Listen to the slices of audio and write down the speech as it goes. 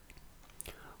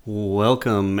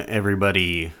Welcome,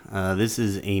 everybody. This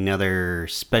is another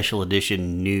special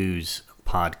edition news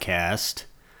podcast.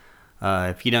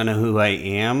 If you don't know who I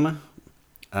am,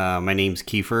 my name's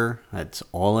Kiefer. That's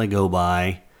all I go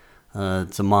by.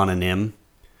 It's a mononym.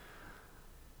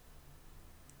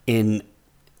 And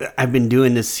I've been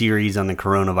doing this series on the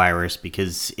coronavirus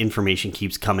because information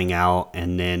keeps coming out,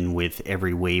 and then with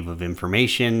every wave of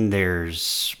information,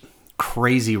 there's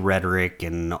crazy rhetoric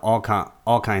and all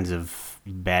kinds of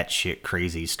batshit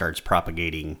crazy starts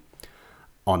propagating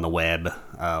on the web,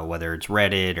 whether it's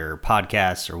Reddit or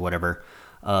podcasts or whatever.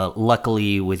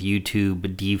 Luckily, with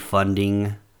YouTube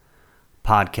defunding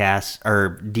podcasts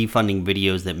or defunding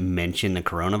videos that mention the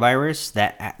coronavirus,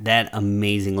 that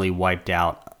amazingly wiped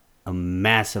out a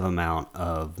massive amount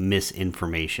of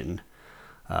misinformation.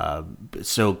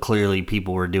 So clearly,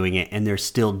 people were doing it, and they're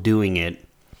still doing it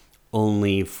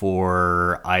only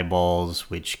for eyeballs,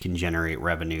 which can generate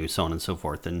revenue, so on and so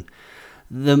forth. And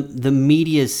the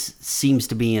media seems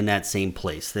to be in that same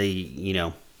place.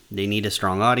 They need a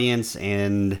strong audience,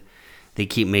 and they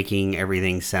keep making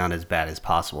everything sound as bad as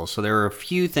possible. So there are a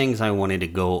few things I wanted to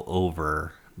go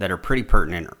over that are pretty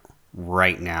pertinent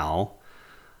right now.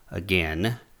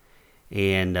 Again,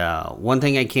 and one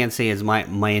thing I can say is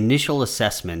my initial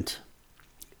assessment,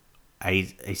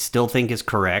 I still think is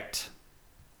correct.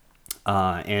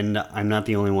 And I'm not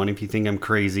the only one. If you think I'm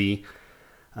crazy,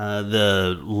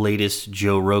 the latest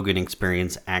Joe Rogan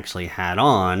experience actually had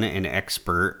on an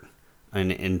expert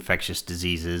in infectious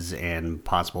diseases and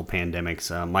possible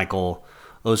pandemics, Michael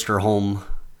Osterholm.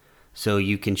 So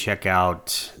you can check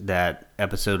out that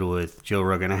episode with Joe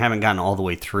Rogan. I haven't gotten all the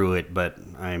way through it, but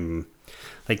I'm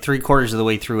like 3/4 of the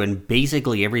way through, and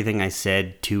basically everything I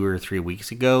said 2 or 3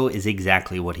 weeks ago is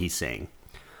exactly what he's saying.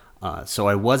 So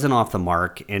I wasn't off the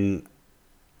mark, and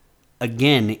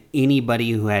again, anybody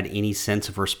who had any sense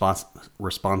of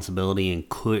responsibility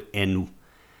and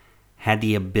had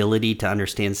the ability to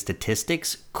understand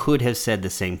statistics could have said the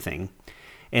same thing.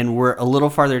 And we're a little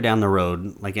farther down the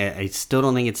road. Like I still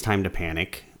don't think it's time to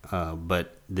panic,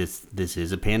 but this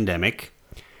is a pandemic,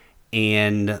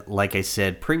 and like I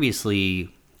said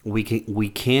previously, we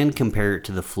can compare it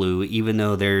to the flu, even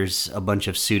though there's a bunch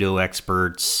of pseudo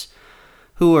experts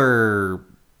who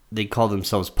they call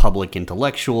themselves public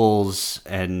intellectuals,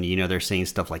 and they're saying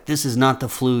stuff like, this is not the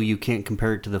flu, you can't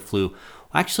compare it to the flu. Well,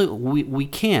 actually, we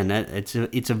can. It's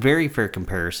a very fair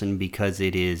comparison because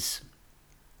it is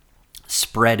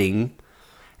spreading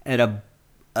at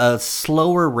a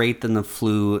slower rate than the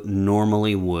flu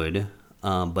normally would,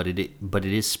 but it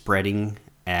is spreading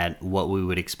at what we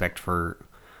would expect for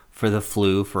the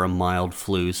flu, for a mild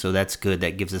flu. So that's good.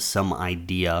 That gives us some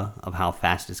idea of how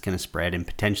fast it's going to spread and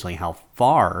potentially how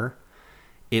far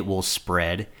it will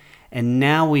spread. And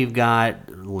now we've got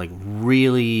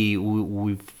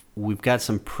we've got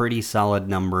some pretty solid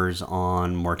numbers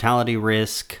on mortality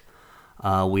risk.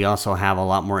 We also have a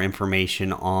lot more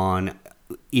information on,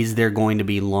 is there going to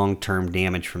be long-term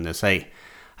damage from this? I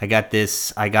got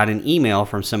an email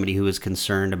from somebody who was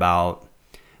concerned about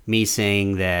me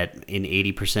saying that in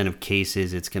 80% of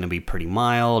cases it's going to be pretty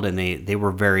mild, and they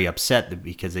were very upset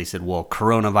because they said, well,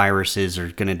 coronaviruses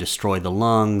are going to destroy the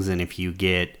lungs, and if you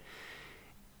get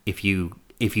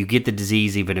the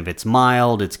disease, even if it's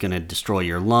mild, it's going to destroy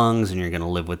your lungs, and you're going to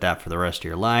live with that for the rest of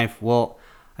your life. Well,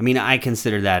 I mean, I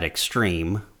consider that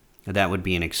extreme. That would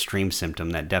be an extreme symptom.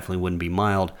 That definitely wouldn't be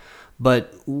mild.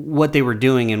 But what they were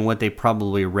doing, and what they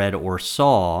probably read or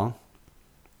saw,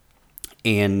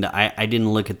 and I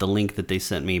didn't look at the link that they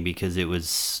sent me because it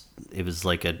was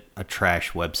like a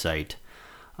trash website.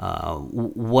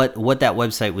 What that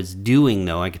website was doing,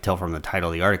 though, I could tell from the title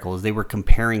of the article, is they were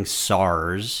comparing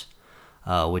SARS,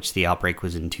 which the outbreak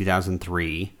was in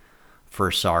 2003 for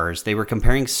SARS. They were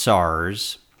comparing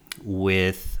SARS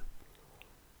with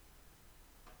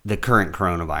the current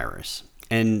coronavirus.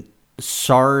 And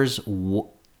SARS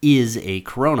is a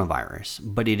coronavirus,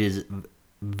 but it is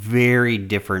very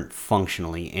different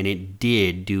functionally, and it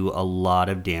did do a lot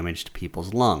of damage to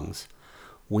people's lungs.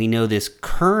 We know this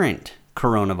current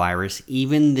coronavirus,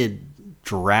 even the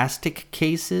drastic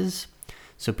cases,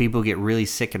 so people get really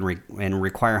sick and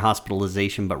require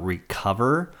hospitalization but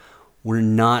recover, we're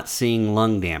not seeing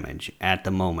lung damage at the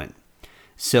moment.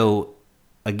 So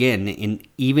again,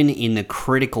 even in the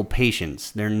critical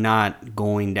patients, they're not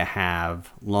going to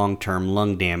have long-term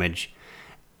lung damage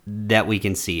that we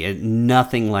can see.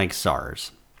 Nothing like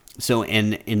SARS. So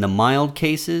in the mild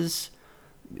cases,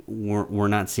 we're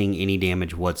not seeing any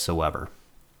damage whatsoever.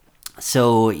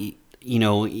 So,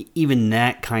 even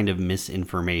that kind of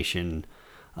misinformation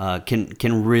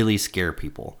can really scare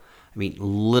people. I mean,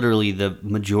 literally the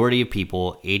majority of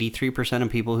people, 83% of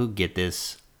people who get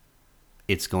this,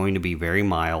 it's going to be very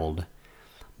mild.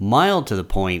 Mild to the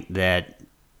point that,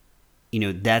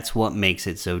 that's what makes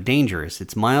it so dangerous.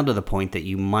 It's mild to the point that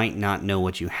you might not know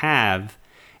what you have,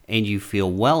 and you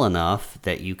feel well enough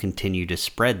that you continue to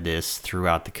spread this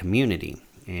throughout the community,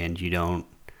 and you don't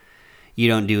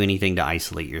do anything to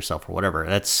isolate yourself or whatever.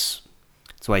 That's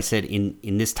why I said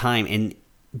in this time, and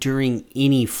during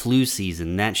any flu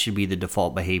season, that should be the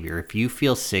default behavior. If you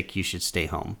feel sick, you should stay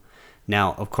home.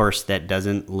 Now, of course, that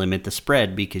doesn't limit the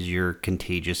spread because you're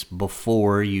contagious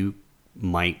before you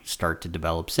might start to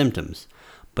develop symptoms,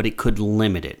 but it could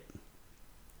limit it.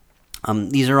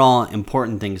 These are all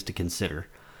important things to consider.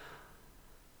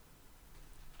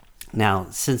 Now,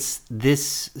 since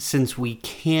we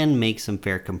can make some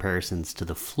fair comparisons to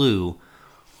the flu,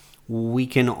 we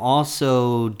can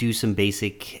also do some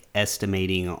basic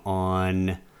estimating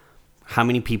on how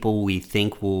many people we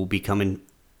think will become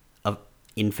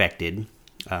infected.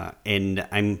 And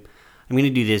I'm going to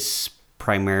do this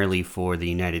primarily for the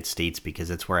United States because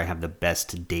that's where I have the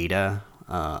best data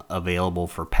available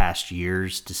for past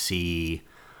years to see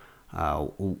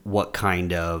what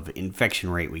kind of infection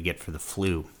rate we get for the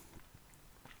flu.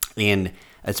 And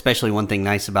especially one thing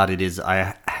nice about it is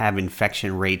I have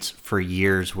infection rates for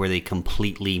years where they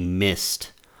completely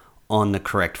missed on the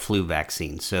correct flu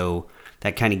vaccine. So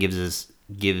that kind of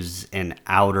gives an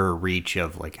outer reach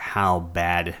of like how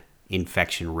bad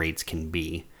infection rates can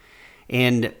be.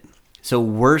 And so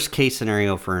worst case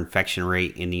scenario for infection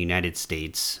rate in the United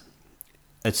States,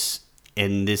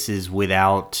 and this is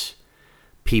without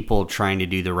people trying to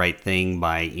do the right thing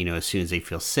by, as soon as they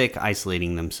feel sick,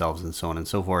 isolating themselves and so on and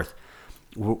so forth.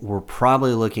 We're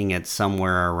probably looking at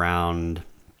somewhere around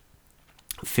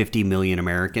 50 million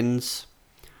Americans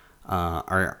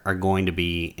are going to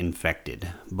be infected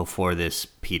before this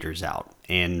peters out.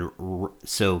 And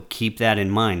so keep that in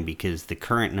mind because the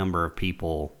current number of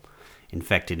people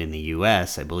infected in the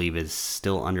U.S., I believe, is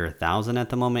still under 1,000 at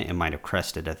the moment. It might have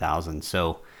crested 1,000.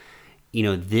 So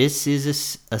this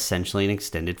is essentially an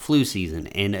extended flu season.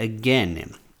 And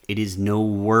again, it is no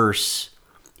worse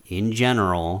in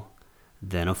general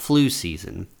than a flu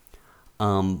season.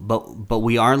 But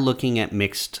we are looking at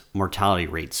mixed mortality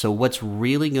rates. So what's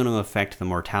really going to affect the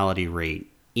mortality rate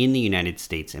in the United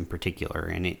States in particular,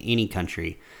 and in any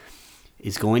country,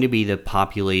 is going to be the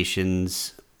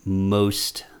population's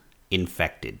most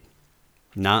infected.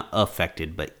 Not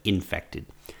affected, but infected.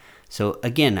 So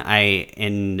again,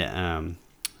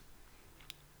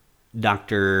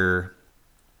 Dr.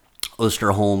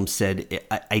 Osterholm said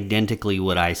identically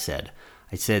what I said.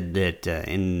 I said that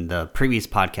in the previous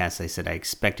podcast, I said I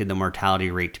expected the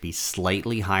mortality rate to be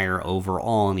slightly higher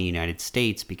overall in the United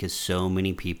States because so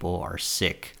many people are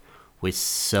sick with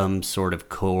some sort of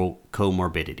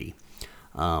comorbidity.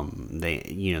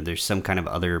 There's some kind of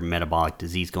other metabolic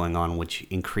disease going on which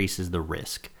increases the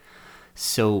risk.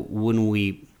 So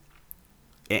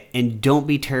and don't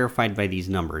be terrified by these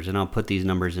numbers, and I'll put these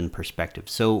numbers in perspective.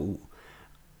 So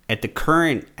at the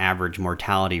current average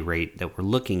mortality rate that we're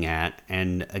looking at,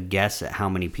 and a guess at how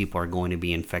many people are going to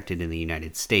be infected in the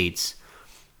United States,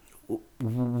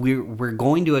 we're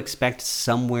going to expect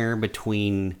somewhere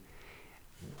between,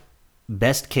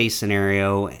 best case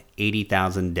scenario,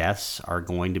 80,000 deaths are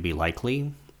going to be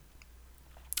likely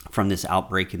from this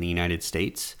outbreak in the United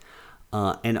States.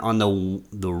 And on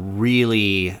the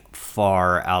really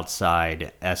far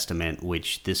outside estimate,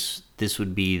 which this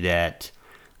would be that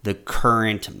the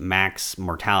current max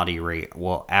mortality rate,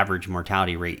 average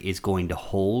mortality rate is going to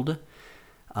hold,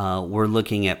 we're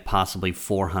looking at possibly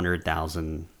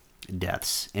 400,000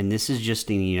 deaths. And this is just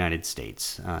in the United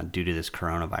States due to this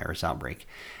coronavirus outbreak.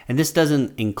 And this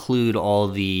doesn't include all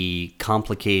the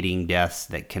complicating deaths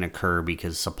that can occur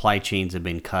because supply chains have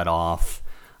been cut off.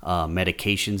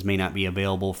 Medications may not be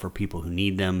available for people who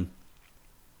need them.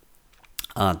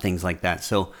 Things like that.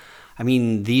 So, I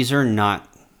mean, these are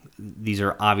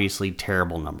obviously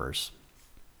terrible numbers.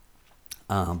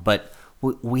 But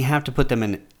we have to put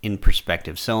them in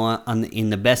perspective. So in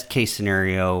the best case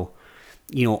scenario,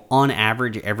 on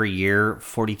average every year,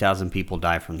 40,000 people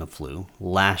die from the flu.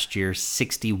 Last year,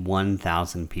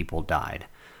 61,000 people died.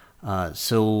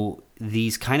 So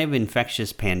these kind of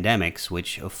infectious pandemics,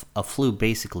 which a flu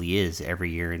basically is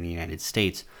every year in the United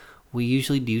States, we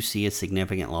usually do see a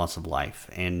significant loss of life,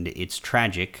 and it's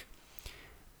tragic.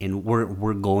 And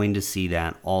we're going to see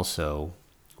that also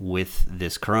with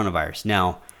this coronavirus.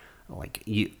 Now,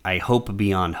 I hope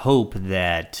beyond hope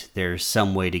that there's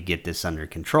some way to get this under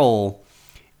control,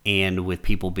 and with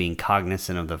people being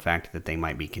cognizant of the fact that they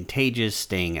might be contagious,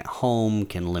 staying at home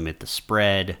can limit the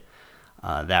spread.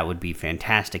 that would be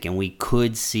fantastic. And we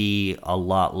could see a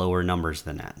lot lower numbers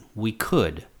than that. We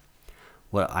could.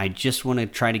 Well, I just want to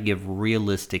try to give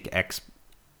realistic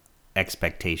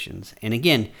expectations. And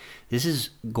again, this is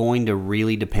going to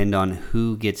really depend on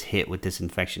who gets hit with this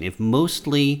infection. If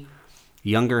mostly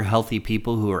younger, healthy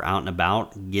people who are out and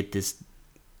about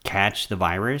catch the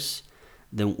virus,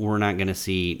 then we're not going to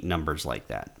see numbers like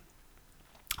that.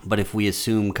 But if we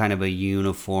assume kind of a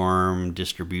uniform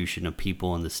distribution of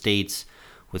people in the states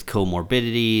with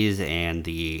comorbidities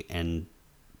and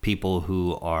people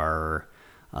who are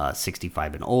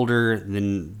 65 and older,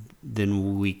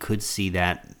 then we could see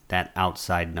that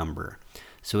outside number.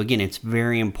 So again, it's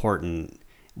very important.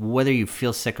 Whether you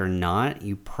feel sick or not,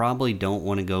 you probably don't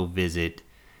want to go visit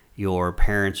your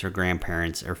parents or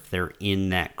grandparents if they're in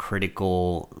that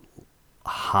critical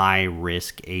high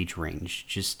risk age range.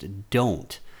 Just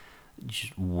don't.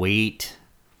 Just wait.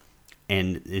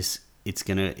 And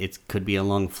it could be a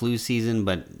long flu season,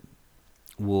 but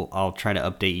I'll try to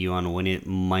update you on when it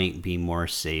might be more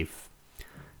safe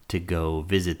to go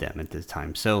visit them at this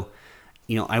time. So,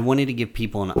 I wanted to give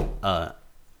people a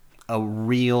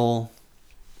real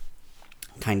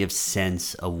kind of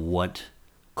sense of what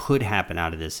could happen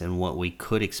out of this and what we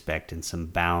could expect and some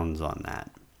bounds on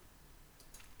that.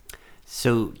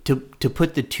 So to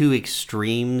put the two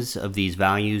extremes of these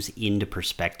values into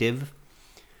perspective,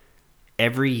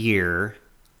 every year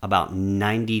about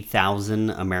 90,000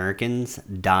 Americans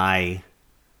die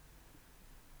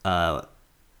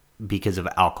because of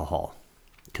alcohol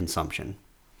consumption.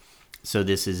 So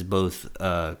this is both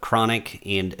chronic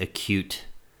and acute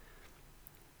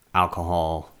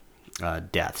alcohol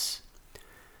deaths.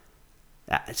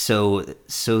 So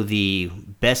the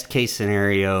best case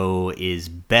scenario is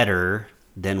better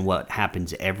than what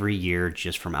happens every year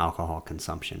just from alcohol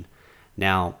consumption.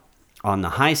 Now, on the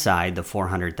high side, the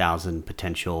 400,000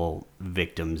 potential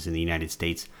victims in the United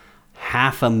States,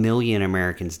 500,000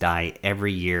 Americans die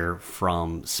every year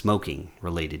from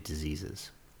smoking-related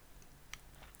diseases.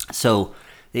 So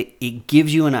it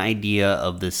gives you an idea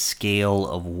of the scale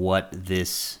of what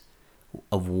this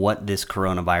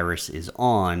coronavirus is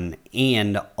on,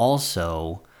 and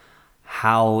also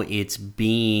how it's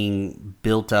being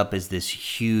built up as this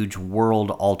huge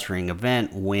world-altering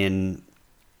event when,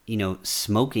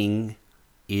 smoking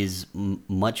is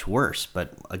much worse.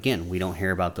 But again, we don't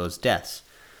hear about those deaths.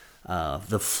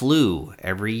 The flu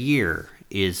every year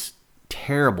is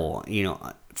terrible.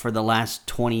 For the last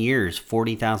 20 years,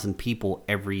 40,000 people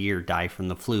every year die from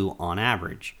the flu on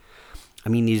average. I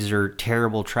mean, these are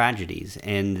terrible tragedies,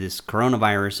 and this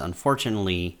coronavirus,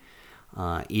 unfortunately,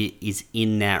 is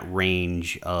in that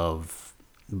range of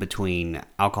between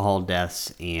alcohol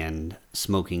deaths and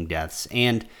smoking deaths,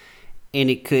 and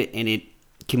it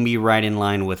can be right in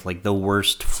line with like the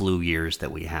worst flu years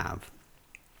that we have.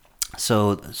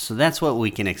 So that's what we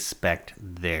can expect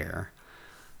there.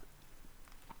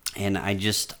 And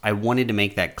I wanted to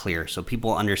make that clear so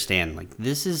people understand, like,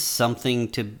 this is something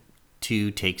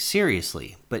to take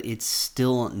seriously, but it's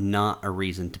still not a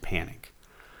reason to panic.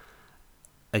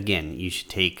 Again, you should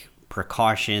take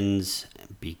precautions,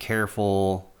 be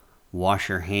careful, wash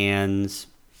your hands,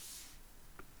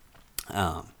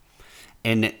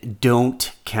 and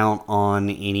don't count on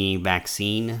any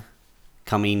vaccine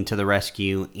coming to the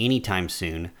rescue anytime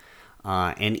soon.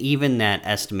 And even that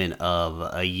estimate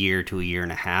of a year to a year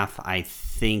and a half, I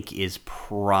think is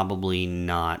probably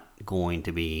not going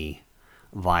to be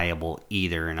viable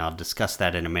either, and I'll discuss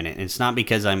that in a minute. And it's not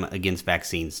because I'm against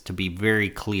vaccines. To be very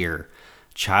clear,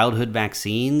 childhood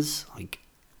vaccines, like,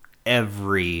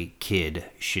 every kid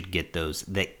should get those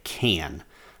that can.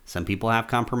 Some people have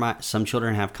some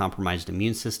children have compromised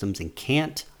immune systems and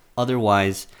can't.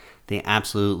 Otherwise, they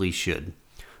absolutely should.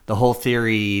 The whole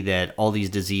theory that all these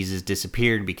diseases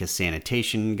disappeared because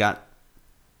sanitation got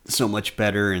so much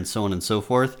better and so on and so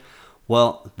forth,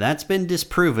 well, that's been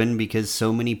disproven because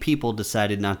so many people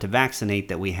decided not to vaccinate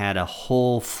that we had a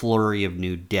whole flurry of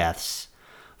new deaths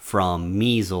from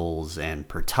measles and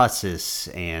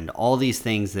pertussis and all these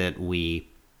things that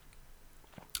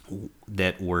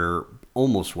were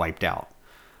almost wiped out.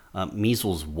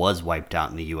 Measles was wiped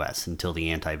out in the U.S. until the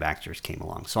anti-vaxxers came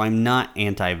along. So I'm not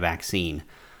anti-vaccine,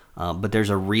 but there's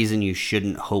a reason you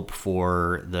shouldn't hope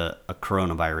for a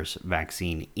coronavirus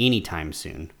vaccine anytime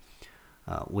soon,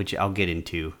 which I'll get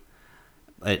into.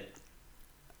 But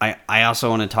I also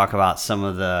want to talk about some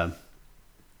of the...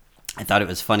 I thought it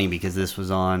was funny because this was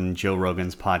on Joe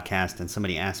Rogan's podcast, and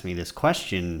somebody asked me this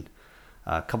question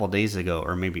a couple days ago,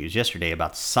 or maybe it was yesterday,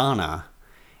 about sauna,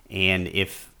 and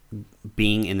if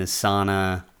being in the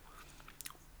sauna,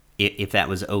 if that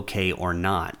was okay or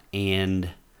not.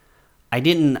 And I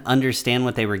didn't understand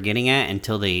what they were getting at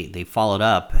until they followed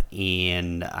up,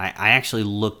 and I actually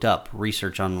looked up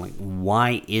research on like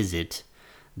why is it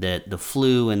that the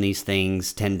flu and these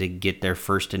things tend to get their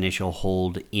first initial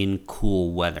hold in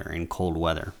cool weather, in cold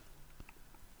weather.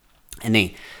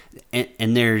 And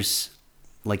there's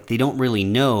like they don't really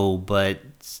know, but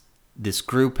this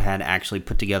group had actually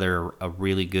put together a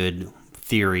really good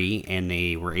theory, and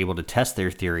they were able to test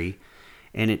their theory.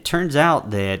 And it turns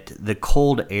out that the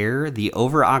cold air, the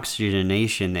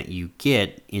over-oxygenation that you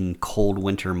get in cold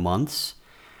winter months,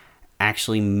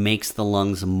 actually makes the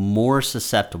lungs more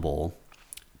susceptible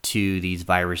to these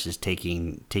viruses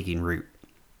taking root.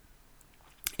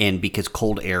 And because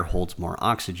cold air holds more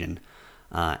oxygen.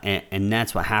 And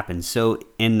that's what happens. So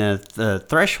in the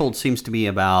threshold seems to be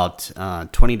about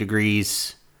 20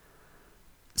 degrees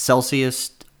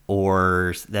Celsius,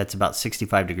 or that's about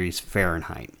 65 degrees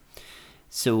Fahrenheit.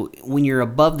 So when you're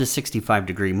above the 65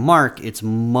 degree mark, it's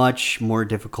much more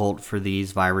difficult for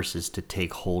these viruses to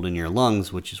take hold in your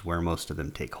lungs, which is where most of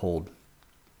them take hold.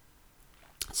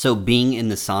 So being in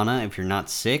the sauna, if you're not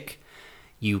sick,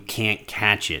 you can't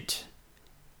catch it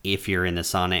if you're in the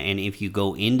sauna. And if you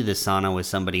go into the sauna with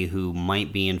somebody who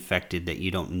might be infected that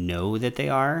you don't know that they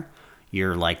are,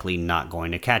 you're likely not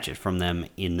going to catch it from them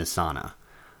in the sauna.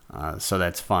 So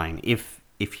that's fine. If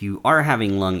you are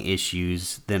having lung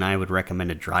issues, then I would recommend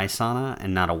a dry sauna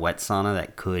and not a wet sauna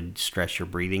that could stress your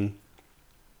breathing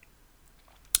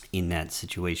in that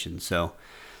situation. So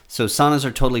saunas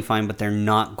are totally fine, but they're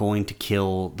not going to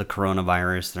kill the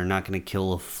coronavirus. They're not going to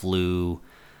kill a flu.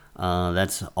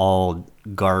 That's all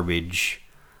garbage.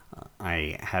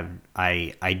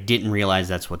 I didn't realize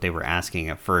that's what they were asking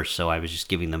at first, so I was just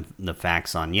giving them the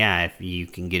facts on, if you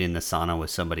can get in the sauna with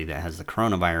somebody that has the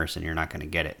coronavirus and you're not going to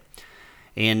get it.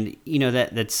 And,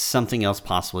 that's something else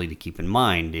possibly to keep in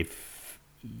mind. If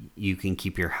you can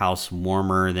keep your house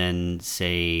warmer than,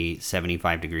 say,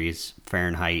 75 degrees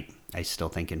Fahrenheit, I still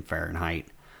think in Fahrenheit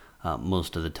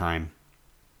most of the time.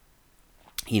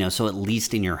 So at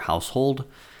least in your household,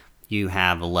 you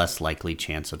have a less likely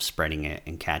chance of spreading it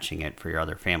and catching it for your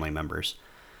other family members.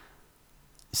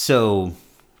 So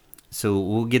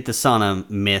we'll get the sauna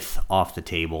myth off the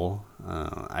table.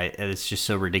 It's just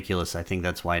so ridiculous. I think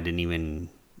that's why I didn't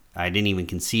even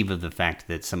conceive of the fact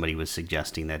that somebody was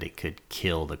suggesting that it could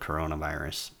kill the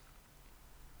coronavirus.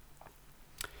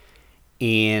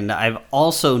 And I've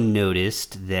also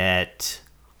noticed that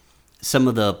some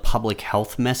of the public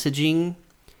health messaging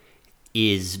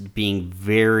is being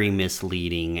very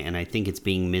misleading, and I think it's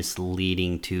being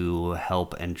misleading to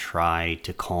help and try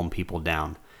to calm people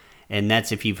down. And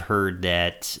that's if you've heard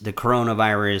that the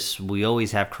coronavirus, we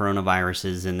always have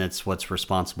coronaviruses, and that's what's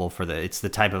responsible for it's the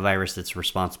type of virus that's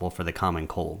responsible for the common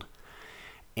cold.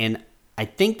 And I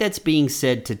think that's being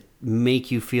said to make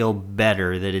you feel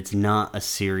better that it's not a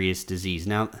serious disease.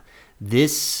 Now,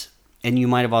 and you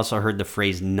might have also heard the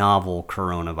phrase novel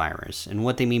coronavirus. And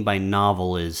what they mean by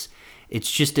novel is it's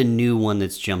just a new one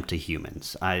that's jumped to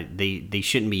humans. They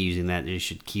shouldn't be using that. They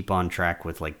should keep on track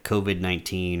with like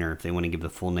COVID-19, or if they want to give the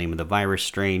full name of the virus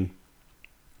strain.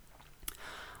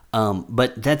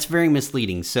 But that's very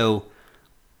misleading. So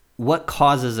what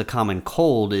causes a common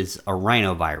cold is a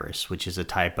rhinovirus, which is a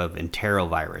type of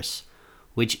enterovirus,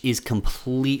 which is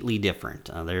completely different.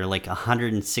 There are like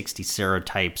 160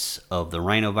 serotypes of the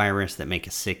rhinovirus that make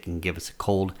us sick and give us a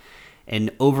cold.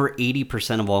 And over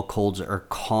 80% of all colds are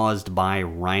caused by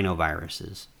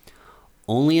rhinoviruses.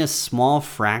 Only a small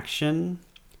fraction,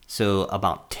 so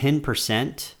about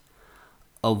 10%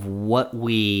 of what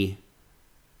we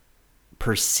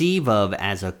perceive of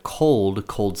as a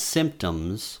cold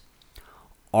symptoms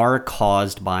are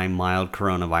caused by mild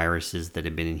coronaviruses that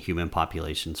have been in human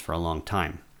populations for a long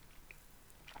time.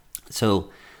 So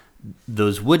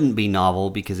those wouldn't be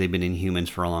novel because they've been in humans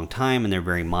for a long time and they're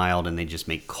very mild and they just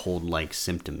make cold-like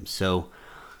symptoms. So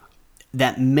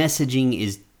that messaging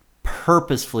is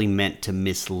purposefully meant to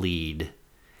mislead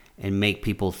and make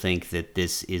people think that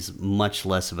this is much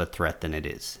less of a threat than it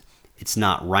is. It's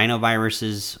not.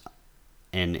 Rhinoviruses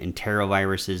and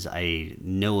enteroviruses, I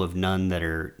know of none that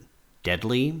are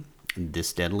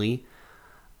this deadly,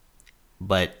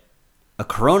 but a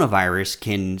coronavirus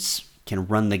can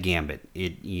run the gambit.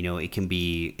 It can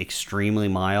be extremely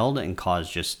mild and cause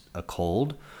just a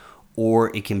cold,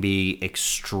 or it can be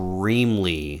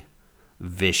extremely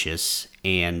vicious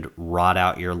and rot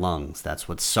out your lungs. That's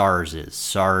what SARS is.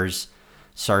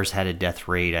 SARS had a death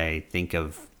rate, I think,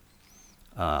 of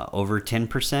over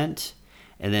 10%.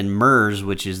 And then MERS,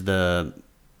 which is the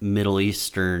Middle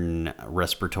Eastern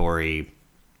respiratory,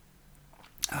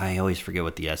 I always forget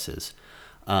what the S is.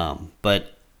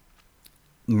 But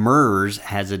MERS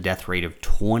has a death rate of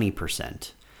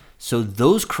 20%. So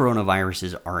those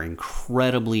coronaviruses are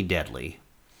incredibly deadly.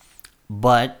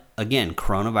 But again,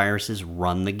 coronaviruses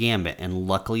run the gambit, and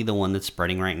luckily the one that's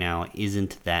spreading right now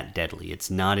isn't that deadly. It's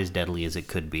not as deadly as it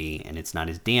could be, and it's not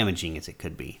as damaging as it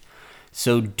could be.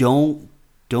 So don't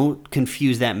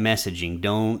confuse that messaging.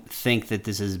 Don't think that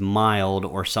this is mild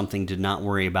or something to not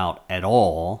worry about at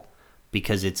all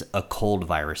because it's a cold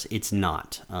virus. It's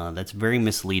not. That's very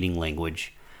misleading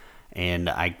language, and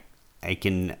I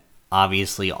can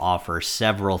obviously offer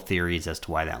several theories as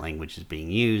to why that language is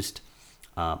being used.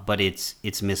 But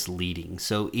it's misleading.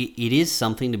 So it is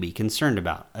something to be concerned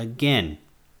about. Again,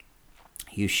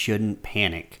 you shouldn't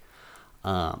panic.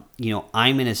 I'm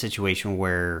in a situation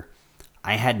where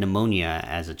I had pneumonia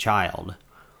as a child.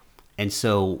 And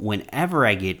so whenever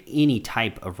I get any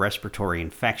type of respiratory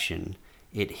infection,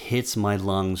 it hits my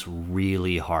lungs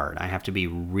really hard. I have to be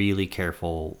really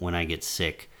careful when I get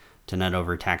sick to not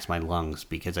overtax my lungs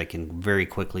because I can very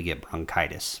quickly get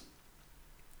bronchitis.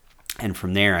 And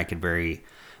from there, I could very,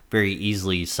 very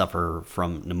easily suffer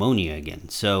from pneumonia again.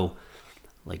 So,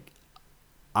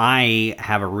 I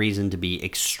have a reason to be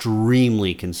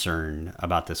extremely concerned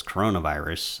about this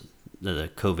coronavirus, the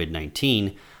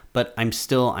COVID-19, but I'm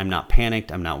not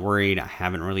panicked. I'm not worried. I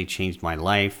haven't really changed my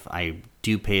life. I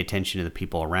do pay attention to the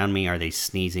people around me. Are they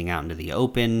sneezing out into the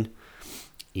open?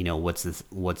 What's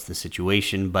the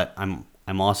situation? But I'm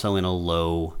also in a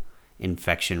low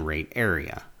infection rate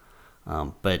area.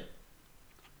 But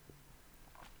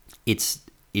it's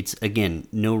again,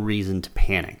 no reason to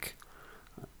panic.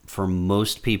 For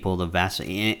most people,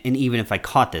 and even if I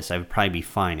caught this, I would probably be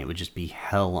fine. It would just be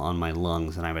hell on my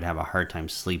lungs, and I would have a hard time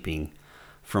sleeping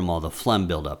from all the phlegm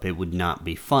buildup. It would not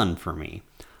be fun for me,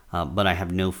 but I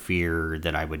have no fear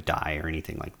that I would die or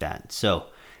anything like that. So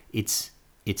it's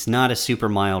not a super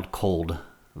mild cold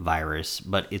virus,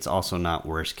 but it's also not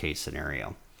worst case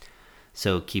scenario.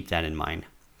 So keep that in mind.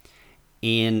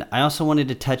 And I also wanted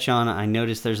to touch on, I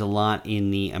noticed there's a lot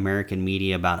in the American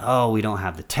media about, we don't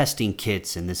have the testing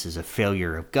kits and this is a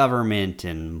failure of government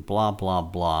and blah, blah,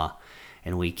 blah.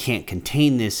 And we can't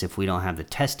contain this if we don't have the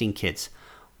testing kits.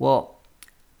 Well,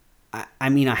 I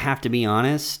have to be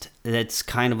honest, that's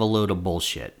kind of a load of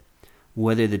bullshit.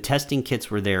 Whether the testing kits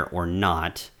were there or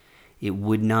not, it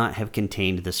would not have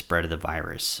contained the spread of the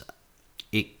virus.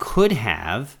 It could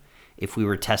have, if we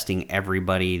were testing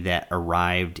everybody that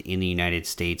arrived in the United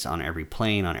States on every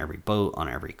plane, on every boat, on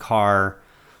every car.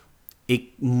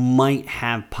 It might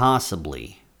have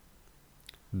possibly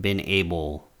been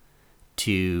able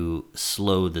to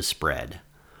slow the spread.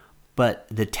 But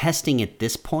the testing at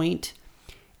this point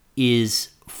is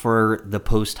for the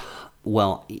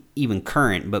even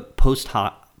current, but post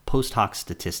hoc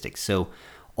statistics. So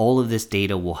all of this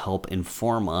data will help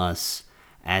inform us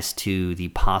as to the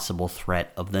possible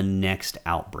threat of the next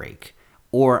outbreak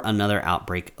or another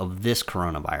outbreak of this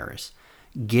coronavirus.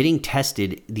 Getting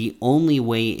tested, the only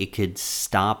way it could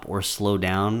stop or slow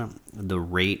down the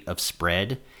rate of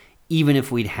spread, even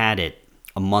if we'd had it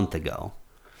a month ago,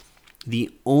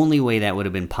 the only way that would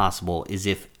have been possible is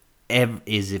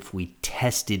if we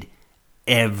tested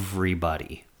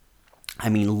everybody.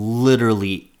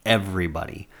 Literally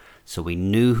everybody. So we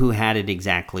knew who had it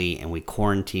exactly, and we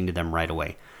quarantined them right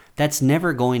away. That's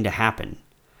never going to happen.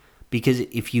 Because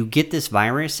if you get this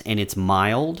virus and it's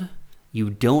mild, you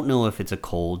don't know if it's a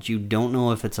cold, you don't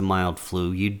know if it's a mild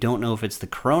flu, you don't know if it's the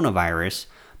coronavirus,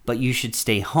 but you should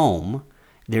stay home.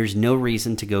 There's no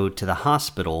reason to go to the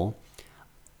hospital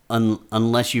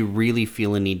unless you really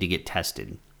feel a need to get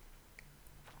tested.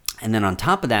 And then on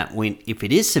top of that, if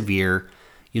it is severe,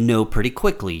 you know pretty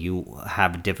quickly you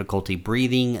have difficulty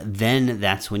breathing, then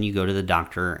that's when you go to the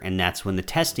doctor, and that's when the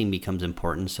testing becomes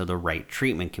important so the right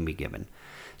treatment can be given.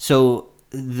 So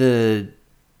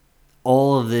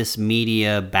all of this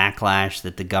media backlash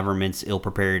that the government's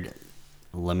ill-prepared,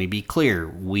 let me be clear,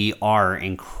 we are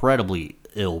incredibly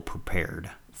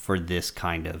ill-prepared for this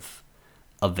kind of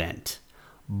event.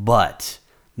 But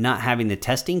not having the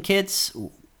testing kits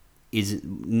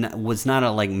was not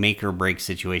a make or break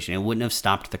situation. It wouldn't have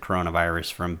stopped the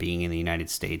coronavirus from being in the United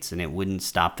States, and it wouldn't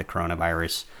stop the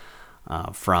coronavirus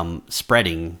from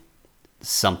spreading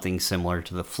something similar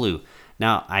to the flu.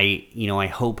 Now, I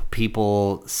hope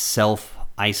people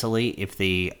self-isolate if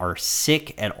they are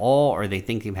sick at all or they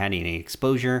think they've had any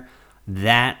exposure.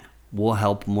 That will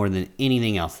help more than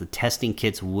anything else. The testing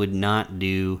kits would not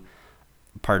do,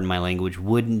 pardon my language,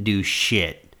 wouldn't do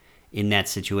shit in that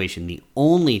situation. The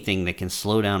only thing that can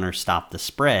slow down or stop the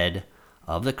spread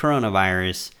of the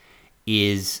coronavirus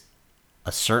is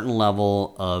a certain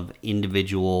level of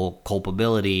individual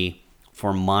culpability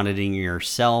for monitoring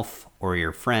yourself or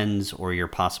your friends or your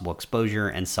possible exposure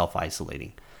and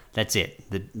self-isolating. That's it.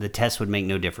 The test would make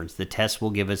no difference. The test will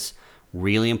give us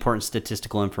really important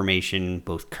statistical information,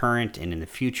 both current and in the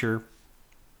future.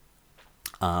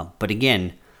 But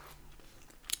again,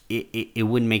 it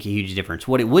wouldn't make a huge difference.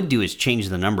 What it would do is change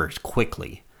the numbers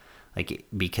quickly,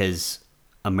 because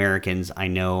Americans, I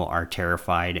know, are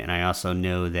terrified, and I also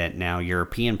know that now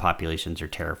European populations are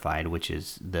terrified, which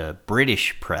is the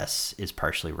British press is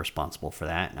partially responsible for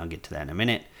that, and I'll get to that in a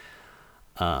minute.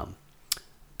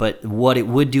 But what it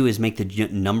would do is make the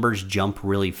numbers jump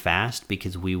really fast,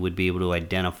 because we would be able to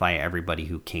identify everybody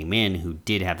who came in who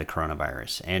did have the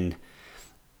coronavirus. And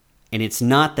it's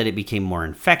not that it became more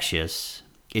infectious,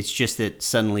 it's just that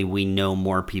suddenly we know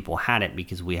more people had it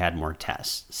because we had more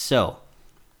tests. So,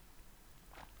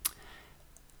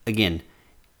 again,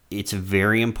 it's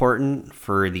very important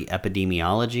for the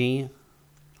epidemiology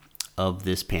of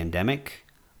this pandemic,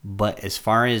 but as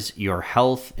far as your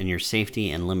health and your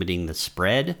safety and limiting the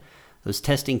spread, those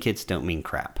testing kits don't mean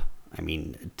crap. I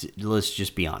mean, let's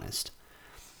just be honest.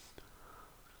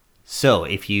 So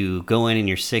if you go in and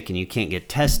you're sick and you can't get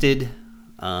tested,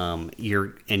 and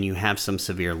you have some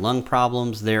severe lung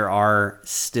problems, there are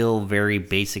still very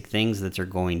basic things that they're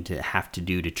going to have to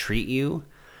do to treat you.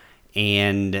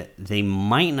 And they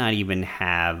might not even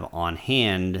have on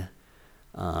hand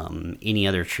any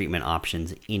other treatment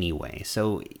options anyway.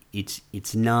 So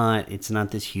it's not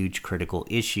this huge critical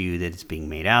issue that it's being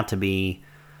made out to be.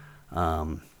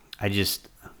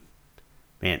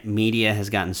 Media has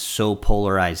gotten so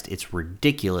polarized, it's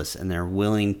ridiculous, and they're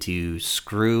willing to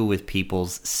screw with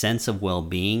people's sense of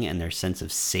well-being and their sense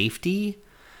of safety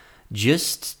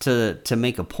just to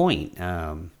make a point.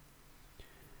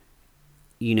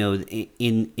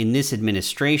 In this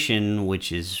administration,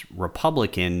 which is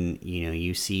Republican,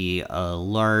 you see a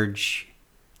large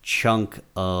chunk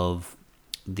of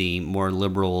the more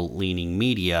liberal-leaning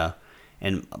media,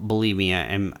 and believe me,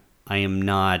 I am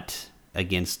not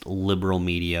against liberal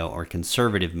media or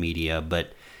conservative media,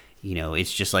 but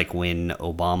it's just like when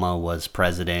Obama was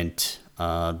president,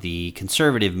 the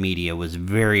conservative media was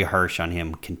very harsh on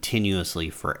him continuously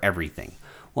for everything.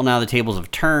 Well, now the tables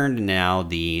have turned, and now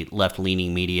the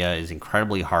left-leaning media is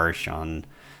incredibly harsh on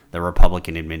the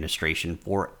Republican administration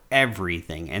for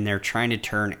everything, and they're trying to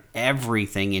turn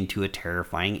everything into a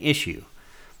terrifying issue.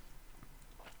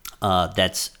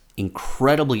 That's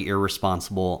incredibly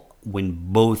irresponsible when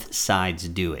both sides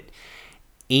do it.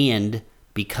 And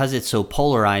because it's so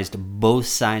polarized, both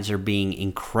sides are being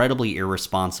incredibly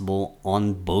irresponsible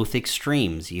on both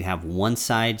extremes. You have one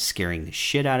side scaring the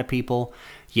shit out of people.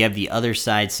 You have the other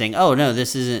side saying, "Oh no,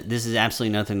 this is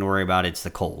absolutely nothing to worry about. It's the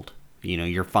cold.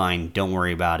 You're fine. Don't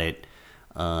worry about it.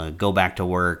 Go back to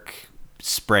work.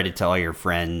 Spread it to all your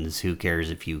friends. Who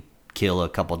cares if you kill a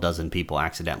couple dozen people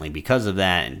accidentally because of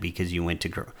that, and because you went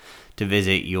to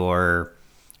visit your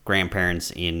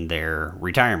grandparents in their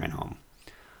retirement home."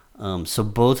 So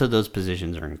both of those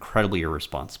positions are incredibly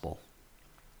irresponsible.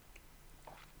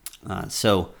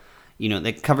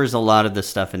 That covers a lot of the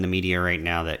stuff in the media right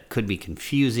now that could be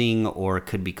confusing or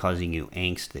could be causing you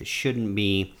angst that shouldn't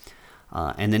be.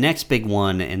 And the next big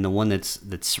one, and the one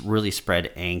that's really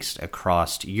spread angst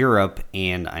across Europe,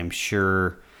 and I'm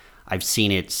sure I've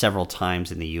seen it several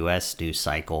times in the U.S. news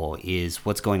cycle, is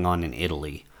what's going on in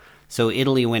Italy. So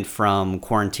Italy went from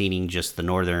quarantining just the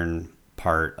northern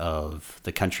part of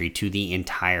the country to the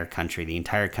entire country. The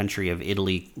entire country of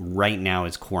Italy right now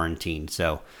is quarantined.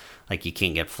 So, you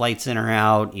can't get flights in or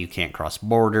out, you can't cross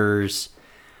borders,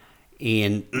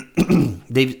 and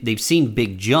they've seen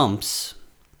big jumps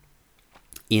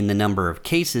in the number of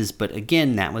cases. But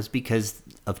again, that was because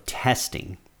of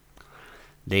testing.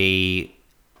 They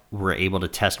were able to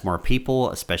test more people,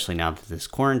 especially now that this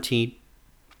quarantine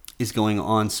is going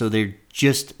on, so they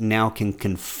just now can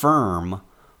confirm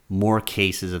more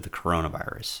cases of the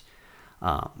coronavirus.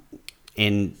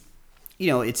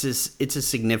 It's a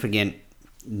significant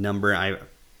number.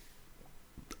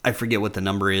 I forget what the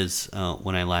number is.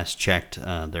 When I last checked,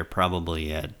 they're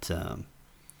probably at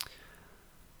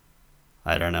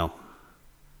I don't know.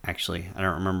 Actually, I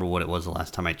don't remember what it was the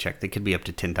last time I checked. They could be up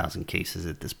to 10,000 cases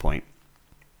at this point.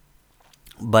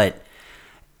 But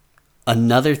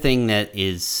another thing that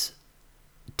is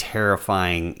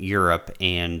terrifying Europe,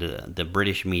 and the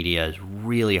British media is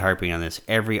really harping on this.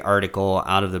 Every article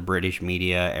out of the British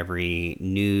media, every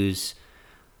news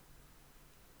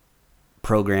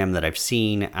program that I've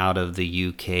seen out of the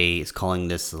UK is calling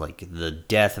this the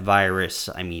death virus.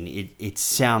 I mean, it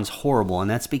sounds horrible, and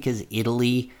that's because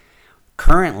Italy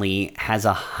currently has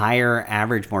a higher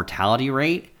average mortality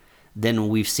rate than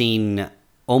we've seen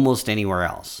almost anywhere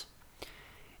else.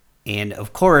 And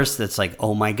of course, that's like,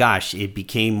 oh my gosh, it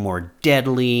became more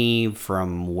deadly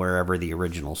from wherever the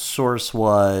original source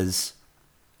was.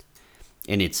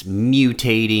 And it's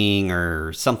mutating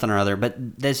or something or other.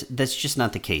 But that's just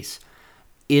not the case.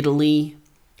 Italy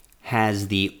has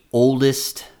the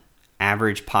oldest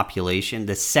average population,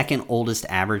 the second oldest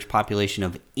average population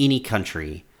of any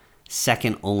country,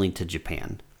 second only to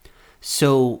Japan.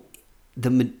 So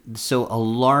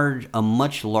a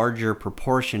much larger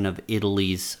proportion of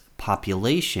Italy's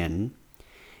population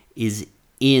is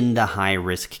in the high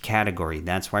risk category.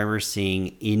 That's why we're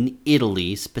seeing in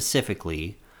Italy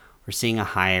specifically, we're seeing a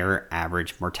higher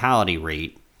average mortality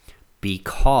rate,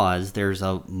 because there's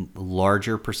a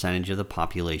larger percentage of the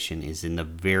population is in the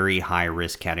very high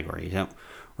risk category. Now,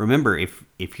 remember,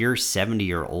 if you're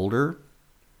 70 or older,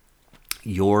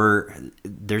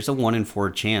 there's a 1 in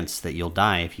 4 chance that you'll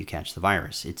die if you catch the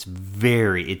virus. It's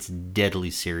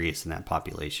deadly serious in that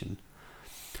population.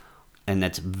 And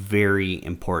that's very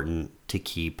important to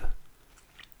keep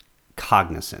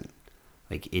cognizant.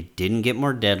 Like, it didn't get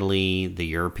more deadly. The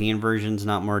European version's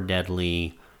not more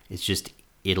deadly. It's just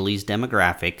Italy's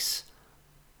demographics,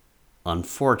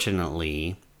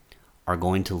 unfortunately, are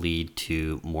going to lead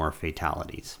to more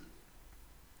fatalities.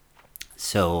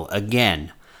 So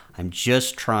again, I'm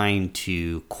just trying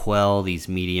to quell these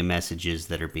media messages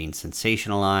that are being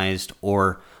sensationalized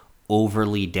or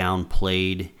overly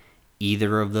downplayed.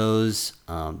 Either of those,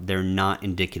 they're not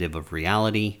indicative of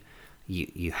reality.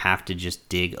 You have to just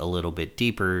dig a little bit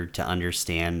deeper to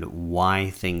understand why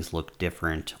things look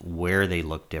different, where they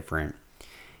look different.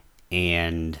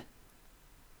 And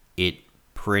it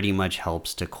pretty much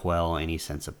helps to quell any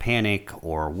sense of panic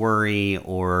or worry,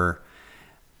 or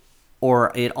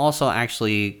it also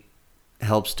actually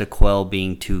helps to quell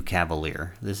being too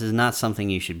cavalier. This is not something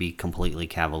you should be completely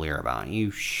cavalier about. You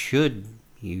should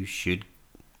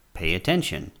pay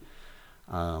attention.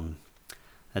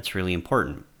 That's really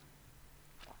important.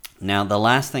 Now, the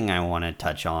last thing I want to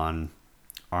touch on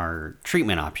are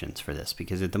treatment options for this,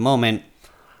 because at the moment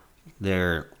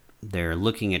they're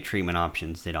looking at treatment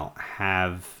options. They don't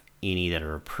have any that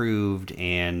are approved,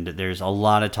 and there's a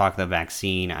lot of talk of the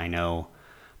vaccine. I know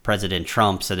President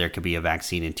Trump said there could be a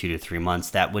vaccine in 2 to 3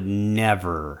 months. That would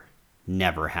never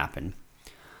happen.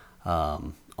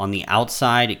 On the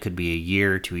outside, it could be a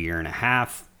year to a year and a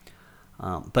half.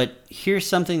 But here's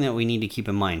something that we need to keep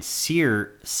in mind.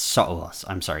 SARS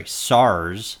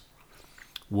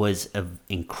was an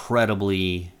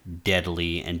incredibly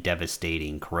deadly and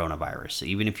devastating coronavirus. So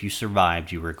even if you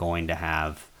survived, you were going to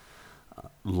have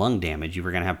lung damage. You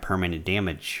were going to have permanent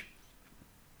damage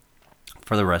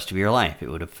for the rest of your life. It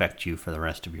would affect you for the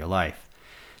rest of your life.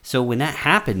 So when that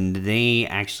happened, they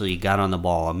actually got on the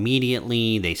ball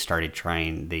immediately. They started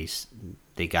trying, they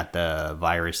got the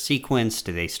virus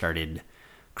sequenced. They started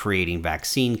creating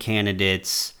vaccine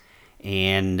candidates,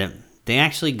 and they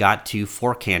actually got to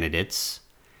 4 candidates,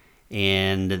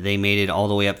 and they made it all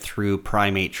the way up through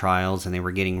primate trials, and they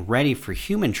were getting ready for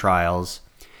human trials.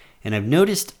 And I've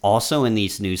noticed also in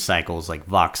these news cycles like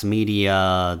Vox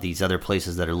Media, these other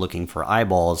places that are looking for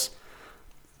eyeballs,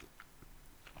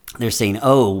 they're saying,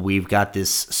 oh, we've got this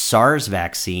SARS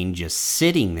vaccine just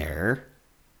sitting there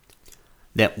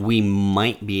that we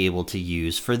might be able to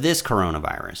use for this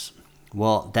coronavirus.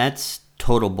 Well, that's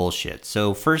total bullshit.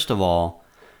 So first of all,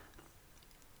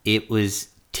 it was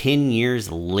 10 years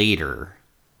later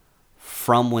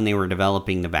from when they were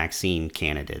developing the vaccine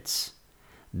candidates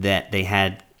that they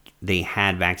had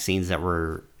vaccines that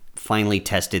were finally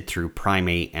tested through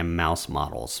primate and mouse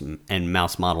models, and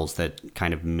mouse models that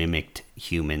kind of mimicked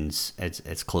humans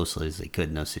as closely as they could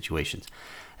in those situations.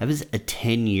 That was a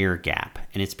 10-year gap,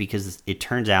 and it's because it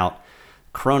turns out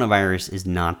coronavirus is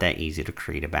not that easy to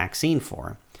create a vaccine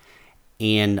for.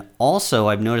 And also,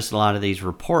 I've noticed a lot of these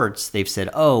reports, they've said,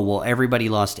 oh, well, everybody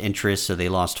lost interest, so they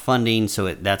lost funding,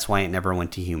 so that's why it never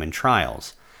went to human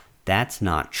trials. That's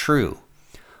not true.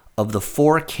 Of the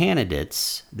 4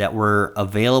 candidates that were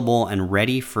available and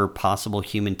ready for possible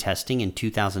human testing in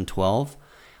 2012,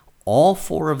 all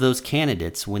 4 of those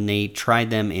candidates, when they tried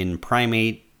them in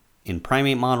primate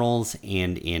models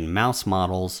and in mouse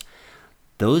models,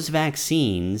 those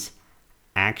vaccines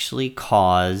actually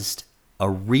caused a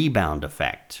rebound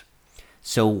effect.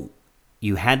 So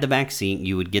you had the vaccine,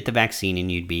 you would get the vaccine,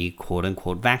 and you'd be quote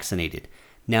unquote vaccinated.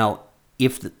 Now,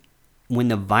 when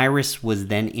the virus was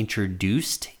then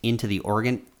introduced into the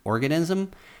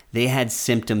organism, they had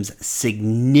symptoms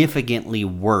significantly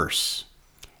worse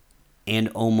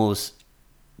and worse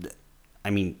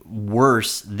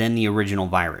than the original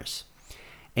virus.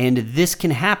 And this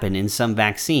can happen in some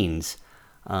vaccines.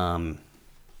 Immunopathogen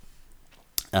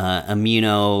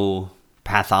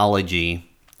pathology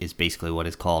is basically what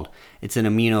it's called. It's an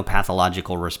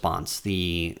immunopathological response.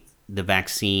 The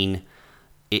vaccine,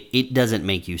 it doesn't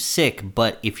make you sick,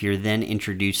 but if you're then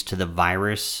introduced to the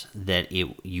virus that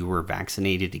you were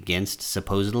vaccinated against,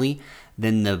 supposedly,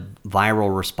 then the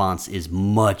viral response is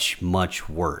much, much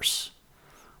worse.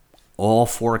 All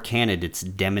 4 candidates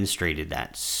demonstrated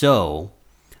that. So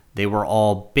they were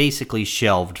all basically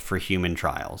shelved for human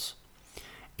trials.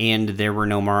 And there were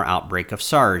no more outbreak of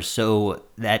SARS. So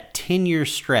that 10-year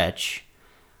stretch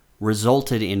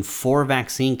resulted in 4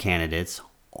 vaccine candidates,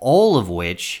 all of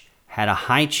which had a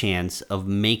high chance of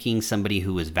making somebody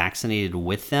who was vaccinated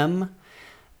with them,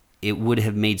 it would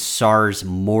have made SARS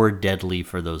more deadly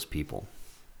for those people.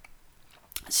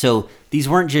 So these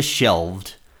weren't just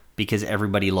shelved because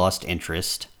everybody lost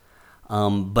interest,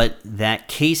 but that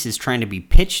case is trying to be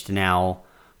pitched now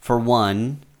for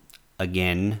one,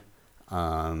 again,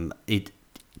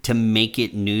 to make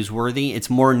it newsworthy. It's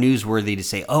more newsworthy to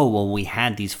say, oh, well, we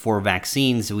had these 4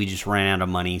 vaccines, we just ran out of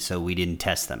money, so we didn't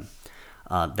test them.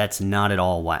 That's not at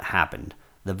all what happened.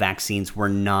 The vaccines were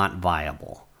not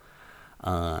viable.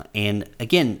 And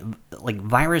again, like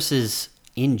viruses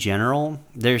in general,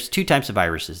 there's 2 types of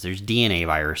viruses. There's DNA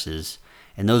viruses,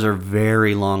 and those are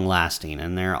very long lasting,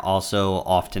 and they're also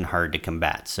often hard to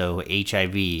combat. So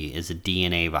HIV is a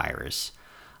DNA virus.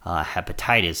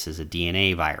 Hepatitis is a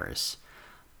DNA virus.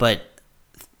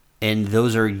 And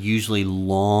those are usually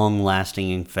long-lasting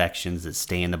infections that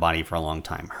stay in the body for a long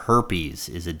time. Herpes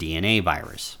is a DNA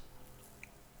virus.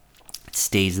 It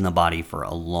stays in the body for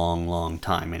a long, long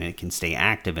time, and it can stay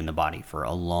active in the body for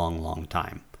a long, long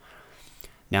time.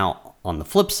 Now, on the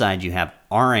flip side, you have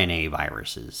RNA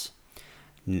viruses,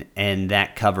 and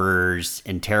that covers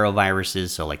enteroviruses,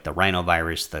 so like the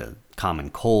rhinovirus, the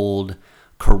common cold.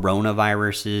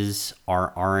 Coronaviruses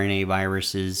are RNA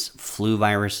viruses. Flu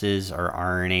viruses are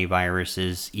RNA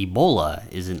viruses.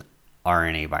 Ebola is an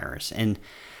RNA virus. And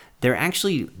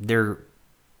they're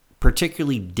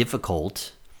particularly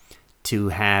difficult to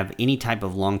have any type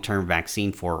of long-term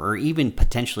vaccine for, or even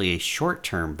potentially a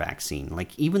short-term vaccine.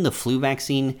 Like even the flu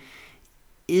vaccine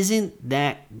isn't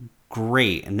that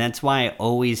great. And that's why I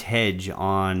always hedge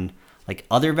on like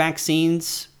other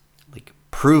vaccines, like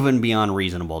proven beyond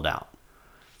reasonable doubt.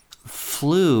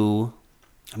 Flu,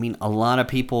 I mean, a lot of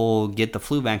people get the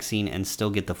flu vaccine and still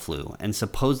get the flu, and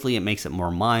supposedly it makes it more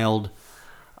mild.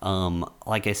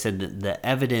 Like I said, the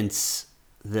evidence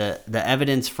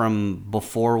from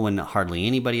before, when hardly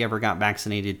anybody ever got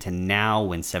vaccinated, to now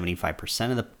when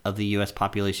 75% of the U.S.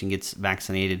 population gets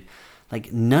vaccinated,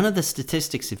 like none of the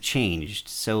statistics have changed.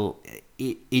 So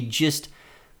it just,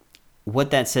 what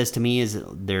that says to me is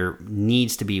there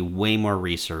needs to be way more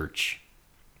research.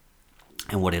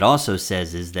 And what it also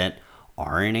says is that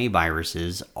RNA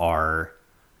viruses are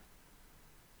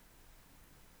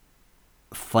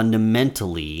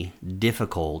fundamentally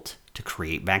difficult to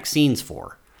create vaccines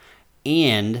for.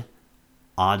 And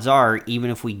odds are, even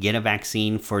if we get a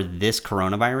vaccine for this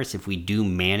coronavirus, if we do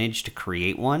manage to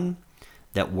create one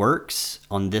that works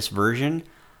on this version,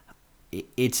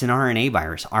 it's an RNA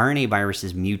virus. RNA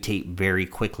viruses mutate very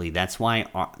quickly. That's why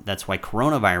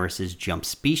coronaviruses jump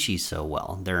species so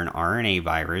well. They're an RNA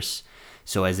virus.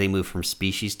 So as they move from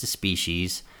species to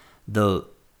species, the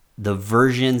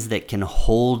versions that can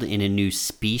hold in a new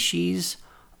species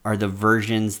are the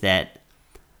versions that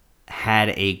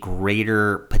had a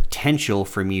greater potential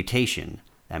for mutation.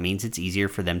 That means it's easier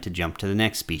for them to jump to the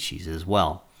next species as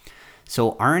well.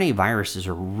 So RNA viruses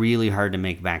are really hard to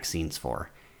make vaccines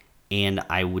for. And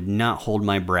I would not hold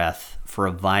my breath for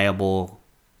a viable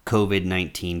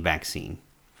COVID-19 vaccine.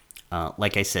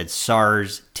 Like I said,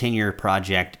 SARS, 10-year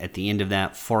project. At the end of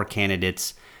that, 4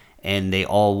 candidates, and they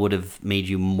all would have made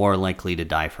you more likely to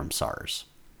die from SARS.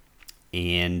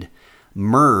 And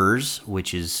MERS,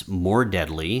 which is more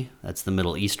deadly, that's the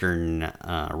Middle Eastern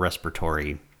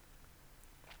respiratory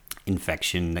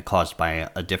infection that caused by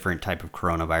a different type of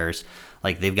coronavirus,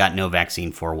 like they've got no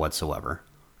vaccine for whatsoever.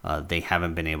 They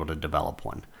haven't been able to develop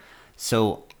one.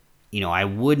 So, I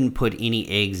wouldn't put any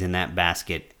eggs in that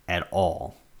basket at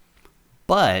all.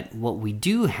 But what we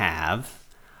do have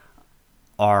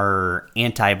are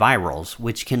antivirals,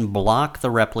 which can block the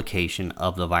replication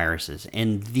of the viruses.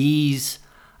 And these,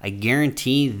 I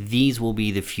guarantee, these will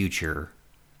be the future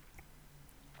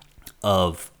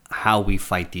of how we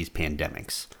fight these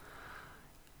pandemics.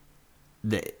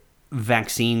 The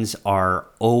vaccines are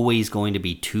always going to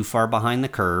be too far behind the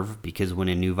curve, because when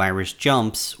a new virus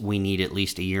jumps, we need at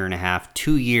least a year and a half,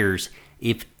 2 years,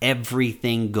 if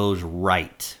everything goes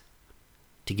right,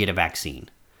 to get a vaccine.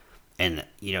 And,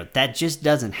 that just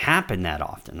doesn't happen that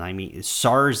often. I mean,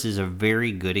 SARS is a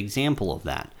very good example of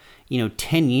that.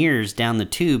 10 years down the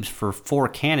tubes for 4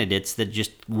 candidates that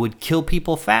just would kill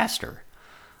people faster.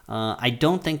 I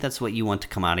don't think that's what you want to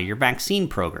come out of your vaccine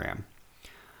program.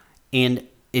 And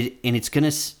it's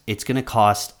gonna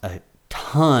cost a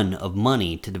ton of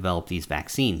money to develop these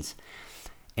vaccines.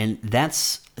 And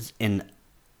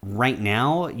right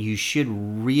now you should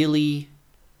really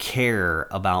care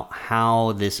about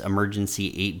how this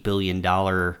emergency $8 billion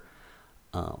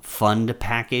fund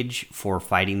package for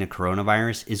fighting the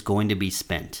coronavirus is going to be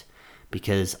spent,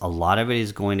 because a lot of it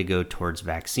is going to go towards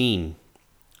vaccine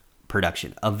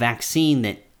production. A vaccine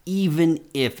that, even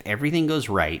if everything goes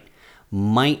right,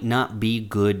 might not be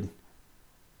good.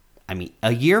 I mean,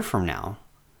 a year from now,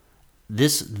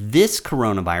 this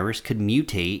coronavirus could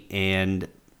mutate, and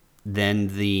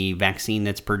then the vaccine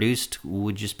that's produced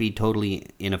would just be totally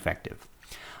ineffective.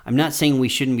 I'm not saying we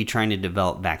shouldn't be trying to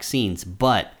develop vaccines,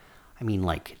 but I mean,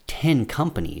 like 10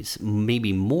 companies,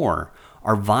 maybe more,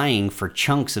 are vying for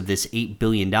chunks of this $8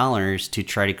 billion to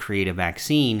try to create a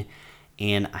vaccine.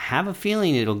 And I have a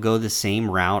feeling it'll go the same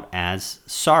route as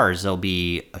SARS. There'll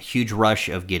be a huge rush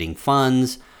of getting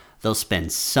funds. They'll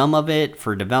spend some of it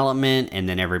for development, and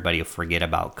then everybody will forget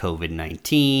about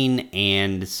COVID-19.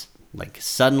 And like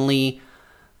suddenly,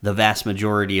 the vast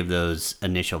majority of those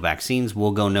initial vaccines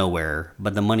will go nowhere,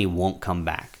 but the money won't come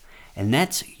back. And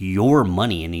that's your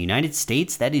money. In the United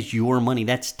States, that is your money.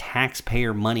 That's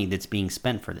taxpayer money that's being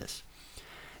spent for this.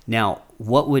 Now,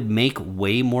 what would make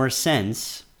way more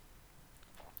sense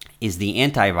is the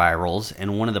antivirals,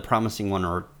 and one of the promising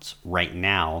ones right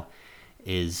now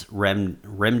is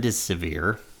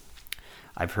remdesivir.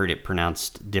 I've heard it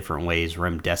pronounced different ways,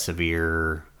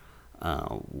 remdesivir,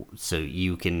 so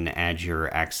you can add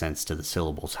your accents to the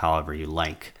syllables however you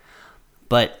like.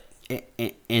 But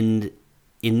in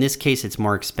this case, it's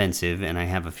more expensive, and I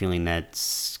have a feeling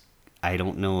I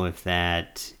don't know if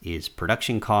that is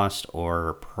production cost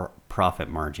or profit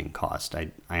margin cost.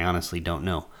 I honestly don't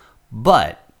know.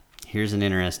 But here's an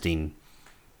interesting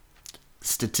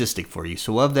statistic for you.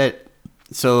 So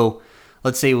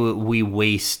let's say we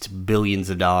waste billions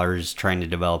of dollars trying to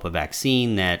develop a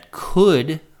vaccine that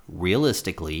could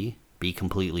realistically be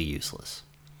completely useless.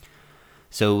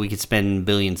 So we could spend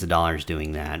billions of dollars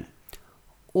doing that.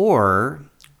 Or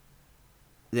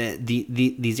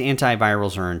these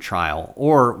antivirals are in trial.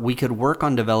 Or we could work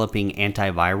on developing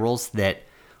antivirals that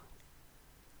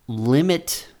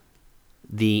limit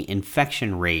the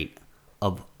infection rate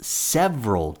of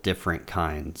several different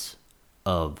kinds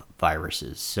of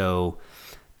viruses. So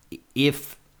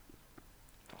if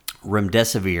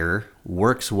remdesivir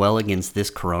works well against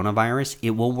this coronavirus,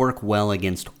 it will work well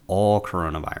against all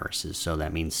coronaviruses. So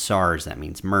that means SARS, that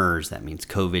means MERS, that means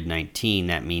COVID-19,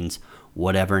 that means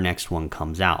whatever next one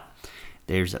comes out.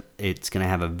 It's going to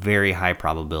have a very high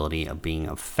probability of being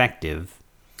an effective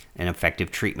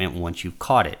treatment once you've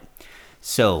caught it.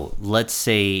 So let's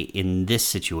say in this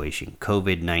situation,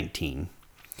 COVID-19,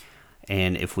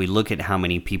 and if we look at how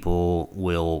many people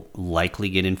will likely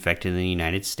get infected in the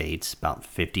United States, about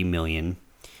 50 million,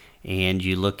 and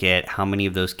you look at how many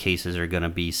of those cases are going to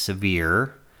be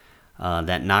severe,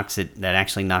 that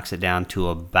actually knocks it down to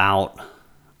about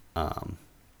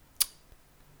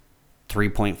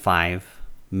 3.5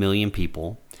 million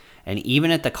people. And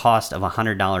even at the cost of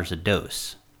 $100 a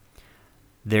dose,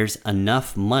 there's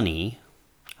enough money.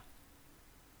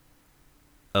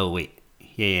 Oh, wait.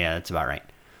 Yeah, that's about right.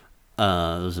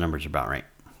 Those numbers are about right.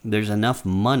 There's enough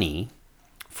money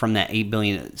from that $8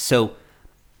 billion. So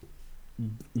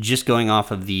just going off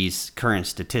of these current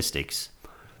statistics,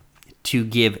 to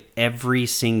give every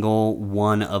single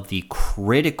one of the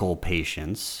critical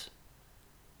patients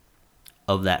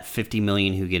of that 50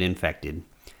 million who get infected,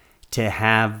 to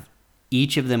have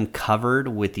each of them covered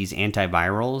with these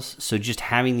antivirals. So just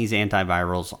having these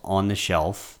antivirals on the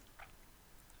shelf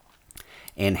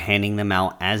and handing them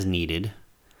out as needed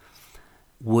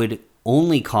would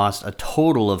only cost a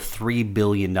total of $3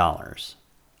 billion.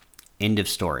 End of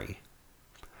story.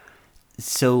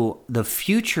 So the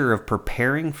future of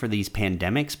preparing for these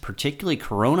pandemics, particularly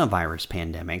coronavirus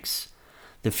pandemics,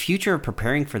 the future of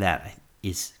preparing for that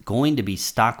is going to be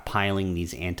stockpiling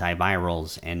these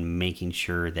antivirals and making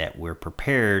sure that we're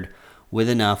prepared with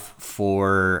enough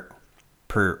for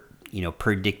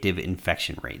predictive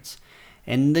infection rates.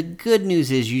 And the good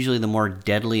news is usually the more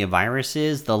deadly a virus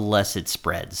is, the less it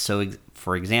spreads. So,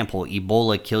 for example,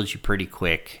 Ebola kills you pretty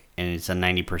quick, and it's a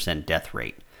 90% death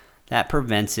rate. That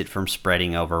prevents it from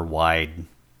spreading over wide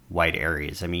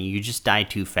areas. I mean, you just die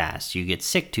too fast. You get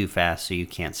sick too fast, so you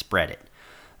can't spread it.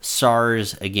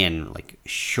 SARS, again, like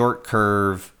short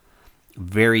curve,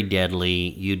 very deadly.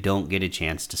 You don't get a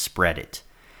chance to spread it.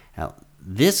 Now,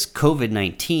 this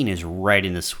COVID-19 is right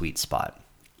in the sweet spot.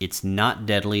 It's not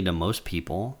deadly to most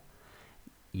people.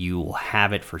 You will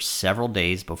have it for several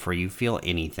days before you feel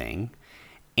anything.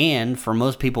 And for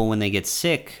most people, when they get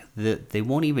sick, they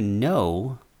won't even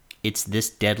know it's this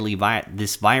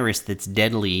this virus that's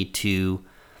deadly to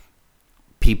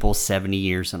people 70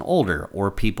 years and older,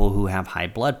 or people who have high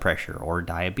blood pressure or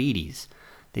diabetes.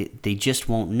 They just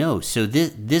won't know. So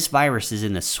this virus is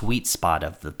in the sweet spot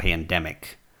of the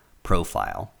pandemic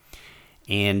profile.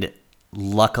 And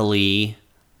luckily,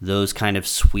 those kind of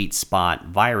sweet spot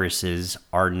viruses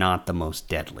are not the most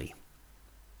deadly.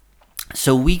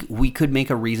 So we could make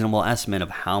a reasonable estimate of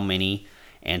how many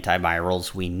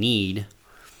antivirals we need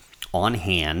on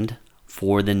hand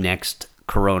for the next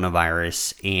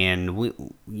coronavirus, and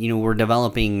we're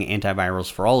developing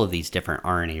antivirals for all of these different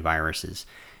RNA viruses.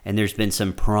 And there's been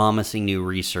some promising new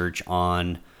research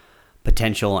on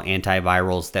potential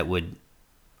antivirals that would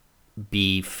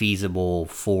be feasible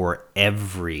for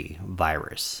every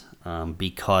virus,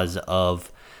 because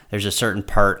of there's a certain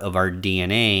part of our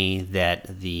DNA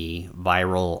that the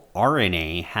viral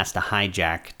RNA has to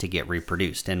hijack to get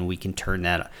reproduced, and we can turn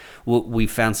that. We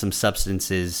found some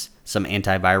substances, some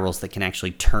antivirals that can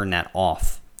actually turn that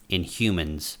off in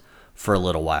humans for a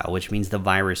little while, which means the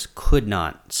virus could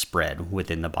not spread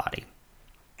within the body.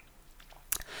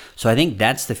 So I think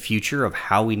that's the future of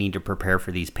how we need to prepare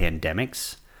for these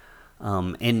pandemics.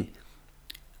 And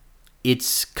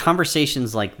it's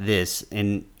conversations like this,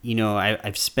 and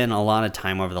I've spent a lot of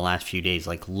time over the last few days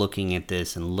like looking at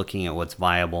this and looking at what's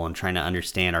viable and trying to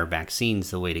understand our vaccines.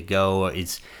 The way to go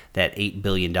is that $8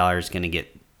 billion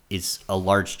is a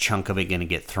large chunk of it going to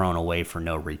get thrown away for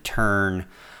no return.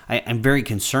 I'm very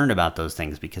concerned about those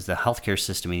things because the healthcare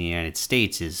system in the United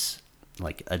States is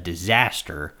like a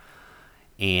disaster,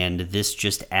 and this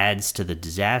just adds to the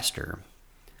disaster.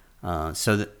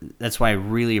 So that's why I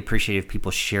really appreciate if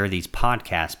people share these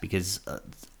podcasts, because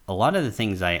a lot of the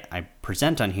things I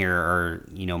present on here are,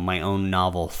 my own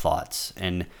novel thoughts,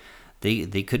 and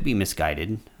they could be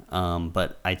misguided,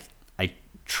 but I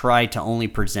try to only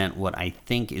present what I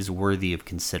think is worthy of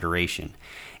consideration.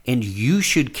 And you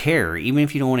should care, even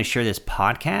if you don't want to share this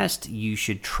podcast, you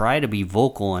should try to be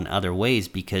vocal in other ways,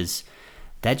 because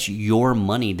that's your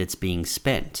money that's being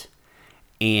spent.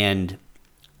 And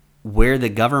where the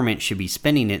government should be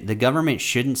spending it, the government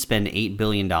shouldn't spend $8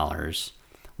 billion.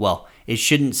 Well, it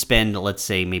shouldn't spend, let's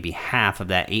say, maybe half of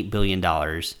that $8 billion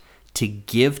to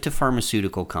give to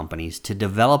pharmaceutical companies to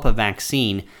develop a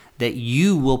vaccine that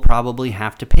you will probably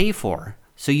have to pay for.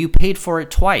 So you paid for it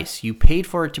twice. You paid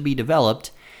for it to be developed,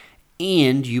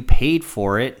 and you paid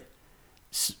for it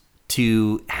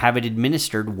to have it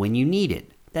administered when you need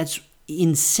it. That's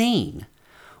insane.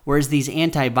 Whereas these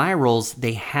antivirals,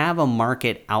 they have a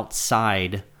market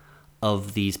outside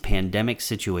of these pandemic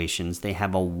situations. They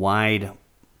have a wide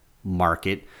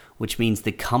market, which means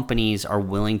the companies are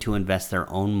willing to invest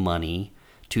their own money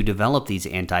to develop these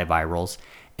antivirals.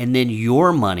 And then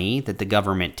your money that the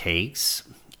government takes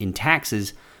in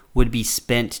taxes would be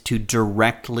spent to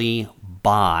directly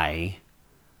buy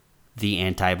the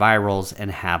antivirals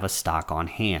and have a stock on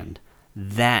hand.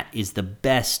 That is the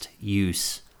best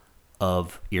use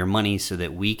of your money, so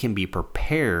that we can be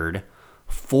prepared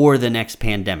for the next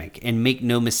pandemic. And make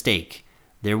no mistake,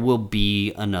 there will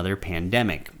be another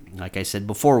pandemic. Like I said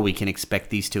before, we can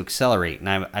expect these to accelerate. And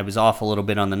I was off a little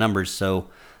bit on the numbers. So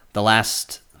the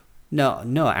last, no,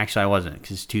 actually I wasn't,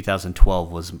 because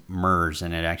 2012 was MERS,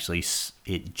 and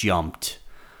it jumped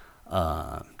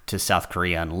to South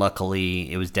Korea. And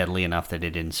luckily, it was deadly enough that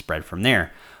it didn't spread from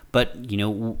there. But,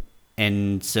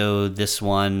 and so this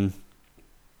one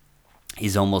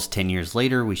is almost 10 years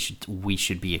later. We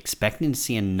should be expecting to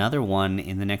see another one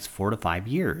in the next 4 to 5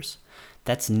 years.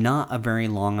 That's not a very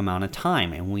long amount of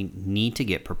time, and we need to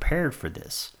get prepared for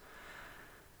this.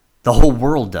 The whole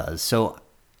world does. So,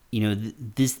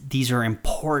 these are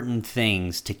important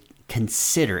things to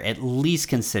consider, at least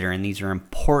consider, and these are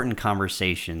important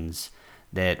conversations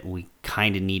that we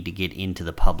kind of need to get into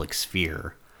the public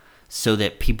sphere, so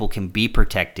that people can be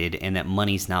protected and that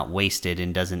money's not wasted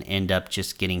and doesn't end up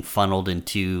just getting funneled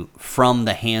from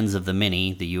the hands of the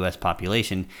many, the U.S.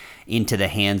 population, into the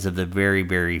hands of the very,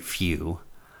 very few,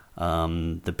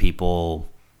 the people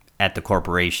at the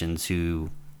corporations who,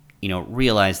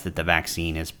 realize that the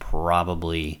vaccine is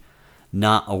probably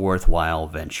not a worthwhile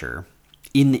venture.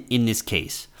 In this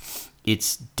case,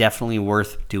 it's definitely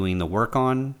worth doing the work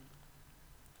on,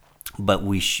 but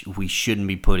we shouldn't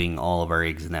be putting all of our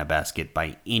eggs in that basket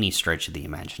by any stretch of the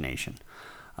imagination.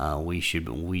 We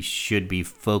should be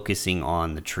focusing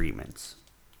on the treatments.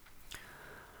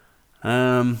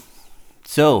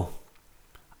 So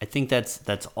I think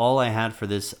that's all I had for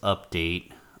this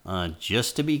update.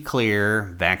 Just to be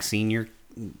clear,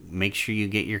 make sure you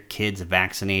get your kids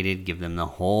vaccinated. Give them the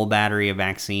whole battery of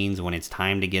vaccines when it's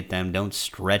time to get them. Don't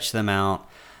stretch them out.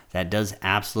 That does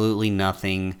absolutely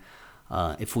nothing.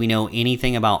 If we know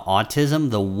anything about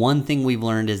autism, the one thing we've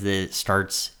learned is that it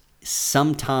starts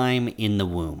sometime in the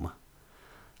womb.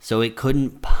 So it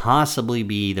couldn't possibly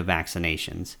be the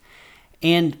vaccinations.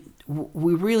 And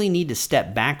we really need to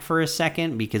step back for a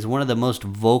second, because one of the most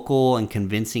vocal and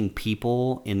convincing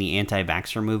people in the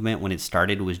anti-vaxxer movement when it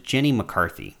started was Jenny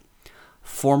McCarthy,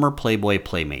 former Playboy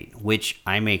Playmate, which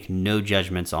I make no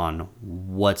judgments on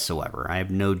whatsoever. I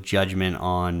have no judgment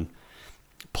on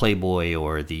Playboy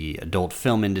or the adult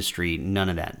film industry, none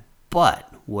of that.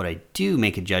 But what I do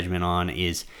make a judgment on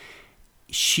is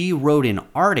she wrote an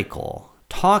article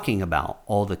talking about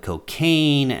all the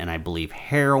cocaine and I believe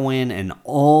heroin and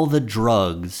all the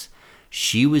drugs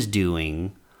she was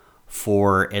doing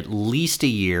for at least a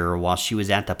year while she was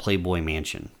at the Playboy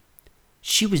Mansion.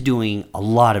 She was doing a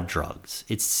lot of drugs.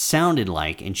 It sounded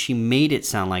like, and she made it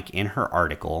sound like in her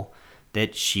article,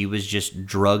 that she was just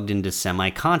drugged into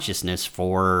semi-consciousness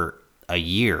for a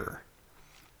year.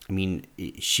 I mean,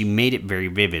 she made it very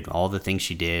vivid, all the things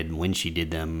she did, when she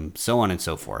did them, so on and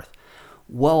so forth.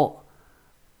 Well,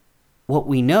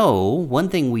 one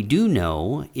thing we do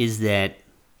know is that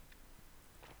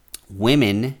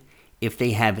women, if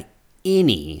they have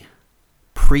any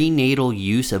prenatal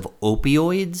use of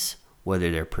opioids,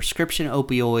 whether they're prescription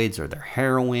opioids or they're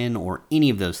heroin or any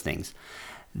of those things,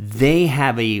 they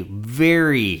have a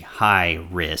very high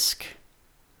risk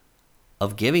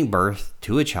of giving birth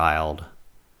to a child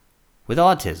with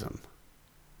autism.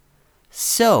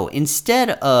 So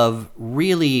instead of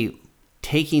really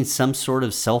taking some sort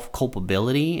of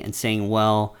self-culpability and saying,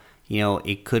 well,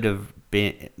 it could have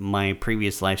been, my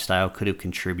previous lifestyle could have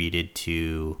contributed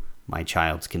to my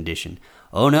child's condition.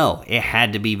 Oh no, it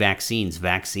had to be vaccines.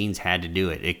 Vaccines had to do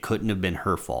it. It couldn't have been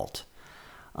her fault.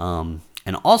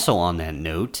 And also on that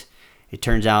note, it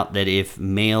turns out that if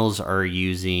males are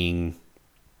using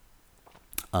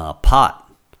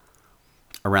pot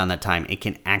around that time, it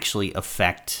can actually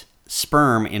affect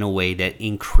sperm in a way that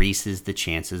increases the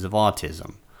chances of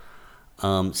autism.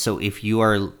 So if you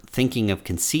are thinking of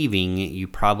conceiving,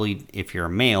 if you're a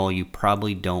male, you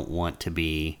probably don't want to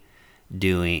be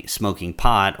smoking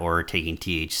pot or taking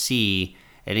THC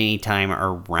at any time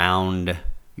around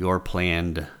your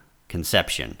planned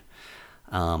conception.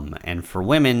 And for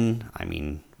women, I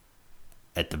mean,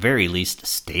 at the very least,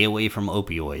 stay away from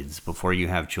opioids before you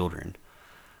have children.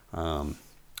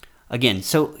 Again,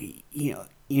 so,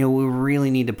 we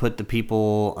really need to put the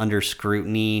people under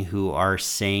scrutiny who are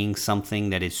saying something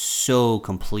that is so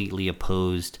completely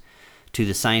opposed to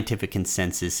the scientific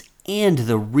consensus and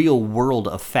the real world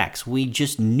effects. We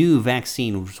just knew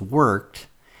vaccines worked.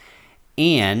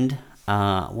 And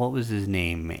what was his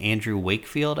name? Andrew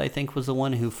Wakefield, I think, was the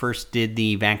one who first did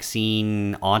the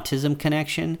vaccine autism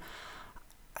connection.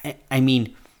 I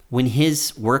mean, when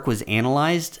his work was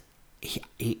analyzed,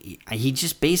 he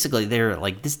just basically, they're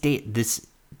like, this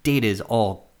data is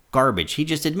all garbage. He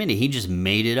just admitted he just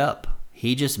made it up.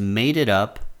 He just made it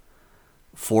up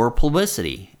for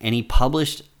publicity, and he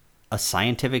published a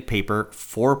scientific paper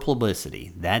for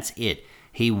publicity. That's it.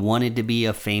 He wanted to be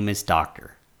a famous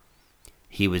doctor.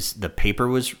 The paper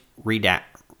was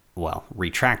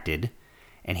retracted,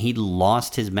 and he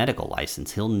lost his medical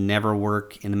license. He'll never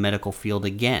work in the medical field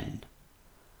again.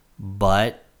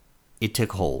 But it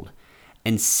took hold.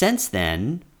 And since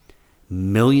then,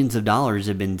 millions of dollars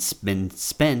have been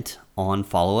spent on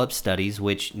follow-up studies,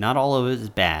 which not all of it is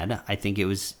bad. I think it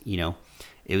was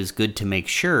good to make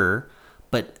sure.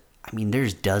 But, I mean,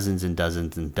 there's dozens and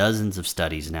dozens and dozens of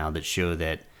studies now that show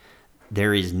that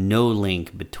there is no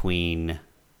link between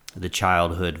the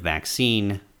childhood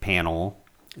vaccine panel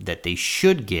that they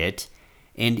should get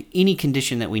and any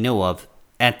condition that we know of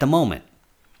at the moment.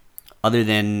 Other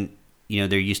than,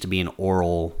 there used to be an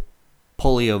oral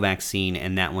polio vaccine,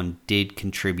 and that one did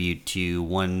contribute to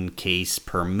 1 case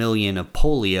per million of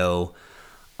polio.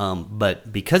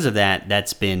 But because of that,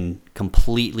 that's been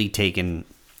completely taken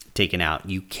out.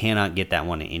 You cannot get that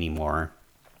one anymore,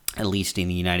 at least in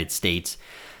the United States.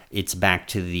 It's back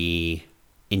to the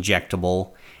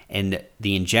injectable, and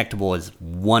the injectable is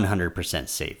 100%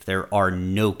 safe. There are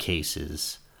no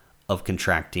cases of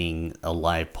contracting a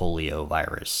live polio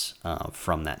virus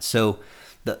from that. So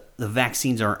the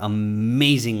vaccines are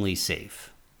amazingly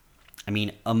safe. I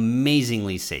mean,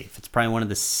 amazingly safe. It's probably one of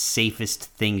the safest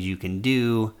things you can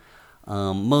do,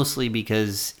 mostly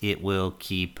because it will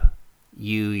keep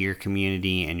you, your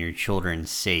community, and your children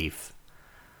safe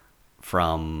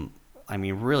from,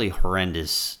 really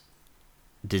horrendous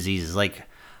diseases. Like,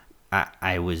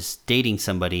 I was dating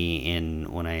somebody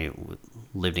when I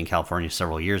lived in California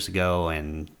several years ago,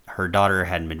 and her daughter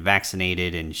hadn't been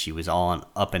vaccinated, and she was all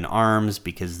up in arms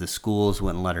because the schools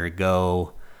wouldn't let her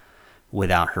go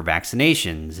without her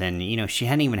vaccinations. And, she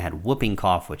hadn't even had whooping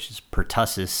cough, which is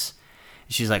pertussis.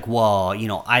 She's like, well,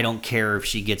 I don't care if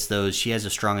she gets those. She has a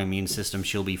strong immune system.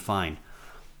 She'll be fine.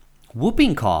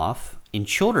 Whooping cough in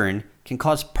children can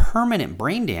cause permanent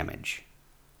brain damage.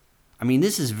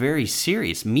 This is very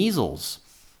serious. Measles.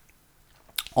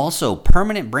 Also,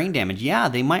 permanent brain damage. Yeah,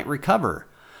 they might recover,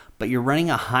 but you're running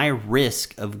a high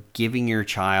risk of giving your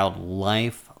child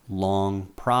lifelong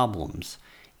problems,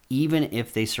 even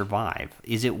if they survive.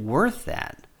 Is it worth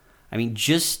that?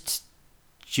 Just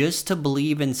to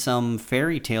believe in some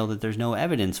fairy tale that there's no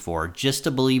evidence for, just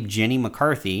to believe Jenny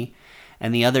McCarthy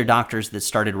and the other doctors that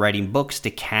started writing books to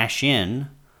cash in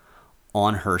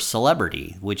on her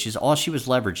celebrity, which is all she was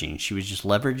leveraging. She was just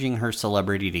leveraging her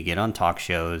celebrity to get on talk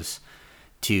shows,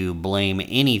 to blame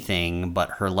anything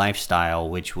but her lifestyle,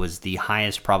 which was the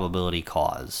highest probability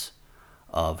cause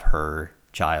of her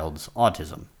child's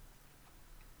autism.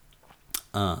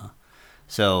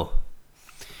 So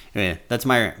anyway, that's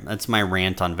my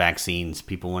rant on vaccines.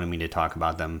 People wanted me to talk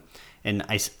about them. And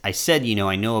I said,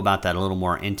 I know about that a little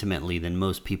more intimately than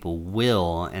most people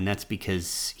will, and that's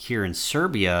because here in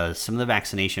Serbia, some of the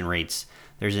vaccination rates,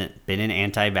 there's been an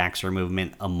anti-vaxxer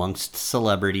movement amongst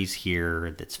celebrities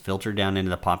here that's filtered down into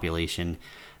the population,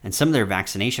 and some of their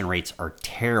vaccination rates are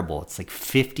terrible. It's like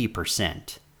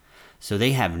 50%. So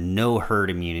they have no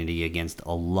herd immunity against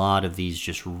a lot of these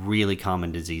just really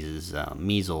common diseases,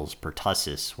 measles,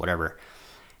 pertussis, whatever.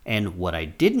 And what I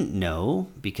didn't know,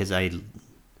 because I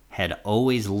had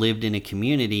always lived in a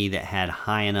community that had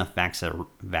high enough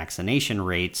vaccination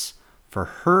rates for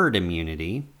herd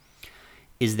immunity,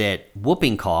 is that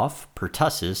whooping cough,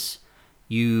 pertussis,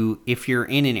 if you're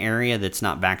in an area that's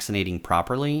not vaccinating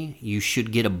properly, you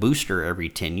should get a booster every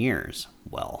 10 years.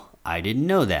 Well, I didn't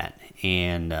know that.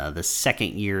 And the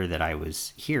second year that I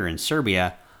was here in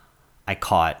Serbia, I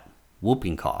caught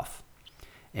whooping cough.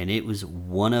 And it was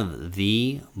one of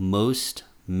the most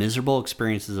miserable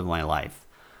experiences of my life.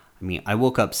 I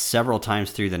woke up several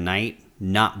times through the night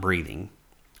not breathing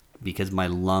because my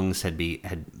lungs had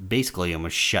basically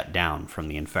almost shut down from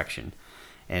the infection.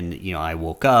 And, I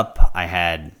woke up, I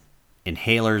had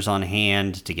inhalers on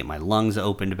hand to get my lungs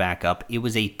opened back up. It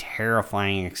was a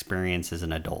terrifying experience as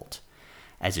an adult.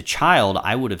 As a child,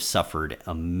 I would have suffered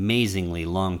amazingly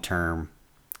long-term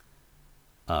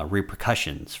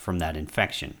repercussions from that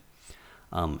infection.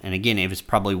 And again, it was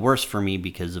probably worse for me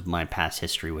because of my past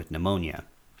history with pneumonia.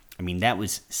 That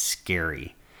was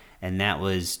scary. And that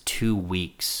was 2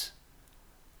 weeks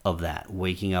of that,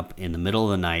 waking up in the middle of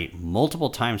the night,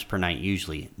 multiple times per night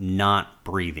usually, not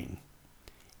breathing.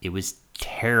 It was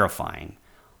terrifying.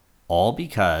 All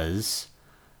because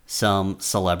some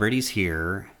celebrities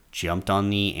here jumped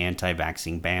on the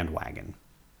anti-vaccine bandwagon.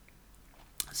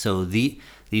 So these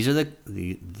are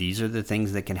the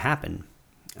things that can happen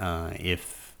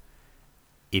if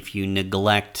you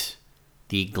neglect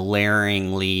the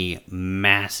glaringly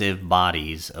massive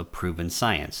bodies of proven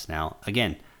science. Now,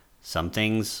 again, some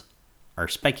things are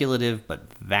speculative, but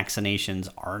vaccinations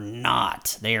are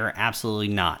not. They are absolutely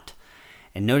not.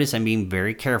 And notice I'm being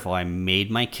very careful. I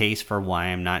made my case for why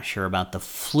I'm not sure about the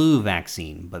flu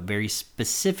vaccine, but very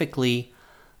specifically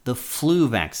the flu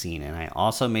vaccine. And I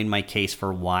also made my case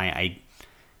for why I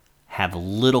have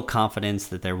little confidence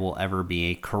that there will ever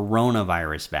be a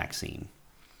coronavirus vaccine.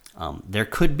 There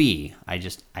could be. I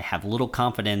have little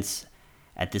confidence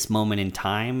at this moment in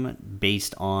time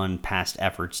based on past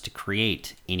efforts to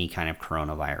create any kind of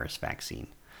coronavirus vaccine.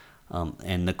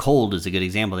 And the cold is a good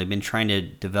example. They've been trying to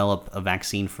develop a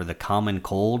vaccine for the common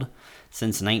cold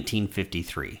since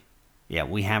 1953. Yeah,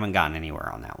 we haven't gotten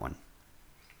anywhere on that one.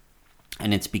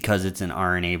 And it's because it's an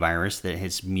RNA virus that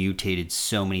has mutated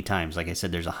so many times. Like I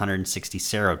said, there's 160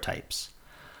 serotypes.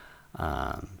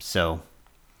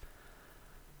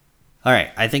 All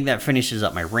right, I think that finishes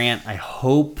up my rant. I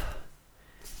hope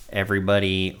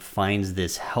everybody finds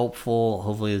this helpful.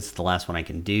 Hopefully this is the last one I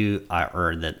can do,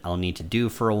 or that I'll need to do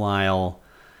for a while.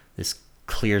 This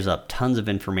clears up tons of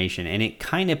information, and it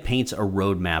kind of paints a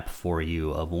roadmap for you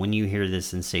of when you hear this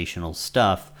sensational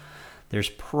stuff, there's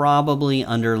probably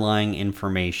underlying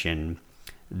information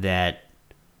that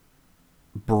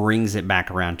brings it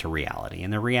back around to reality.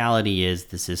 And the reality is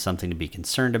this is something to be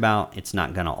concerned about. It's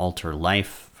not going to alter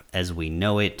life as we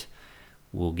know it.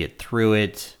 We'll get through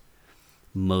it.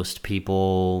 Most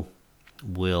people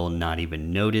will not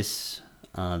even notice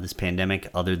this pandemic,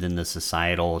 other than the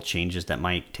societal changes that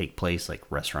might take place, like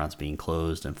restaurants being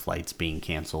closed and flights being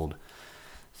canceled,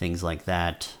 things like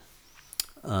that.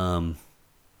 But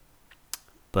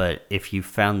if you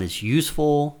found this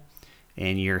useful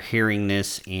and you're hearing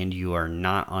this and you are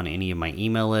not on any of my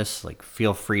email lists, like,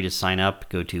 feel free to sign up.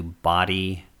 Go to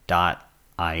body.io.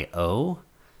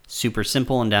 Super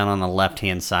simple, and down on the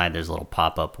left-hand side, there's a little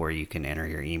pop-up where you can enter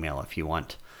your email if you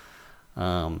want.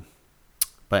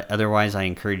 But otherwise, I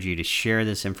encourage you to share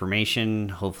this information,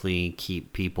 hopefully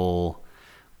keep people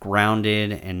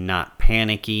grounded and not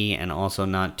panicky, and also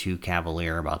not too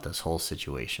cavalier about this whole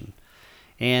situation.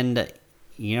 And,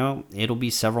 it'll be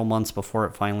several months before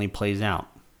it finally plays out.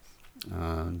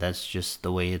 That's just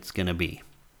the way it's going to be.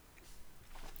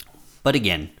 But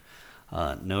again,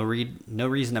 no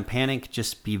reason to panic.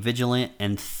 Just be vigilant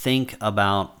and think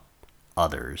about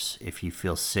others. If you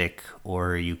feel sick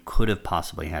or you could have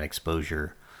possibly had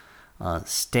exposure,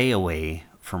 stay away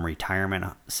from retirement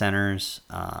centers,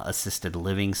 assisted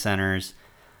living centers.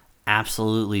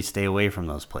 Absolutely stay away from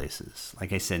those places.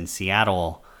 Like I said, in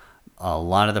Seattle, a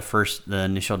lot of the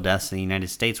initial deaths in the United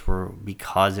States were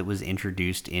because it was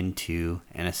introduced into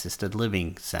an assisted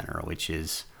living center, which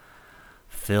is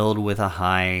filled with a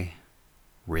high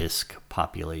risk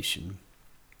population.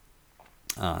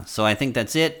 So I think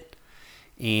that's it.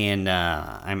 And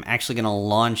I'm actually going to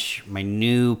launch my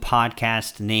new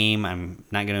podcast name. I'm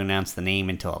not going to announce the name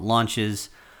until it launches,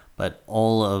 but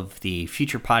all of the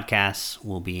future podcasts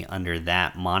will be under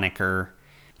that moniker.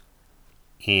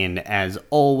 And as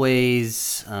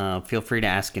always, feel free to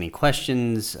ask any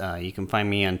questions. You can find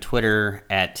me on Twitter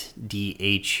at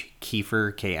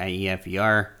DHKiefer,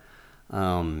 Kiefer.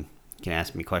 You can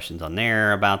ask me questions on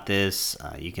there about this.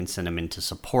 You can send them into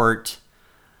support.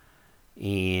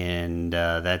 And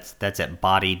that's at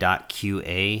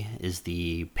body.qa is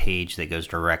the page that goes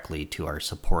directly to our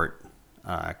support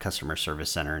customer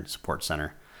service center and support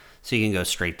center. So you can go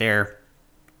straight there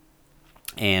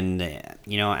and,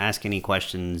 ask any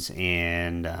questions.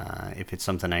 And if it's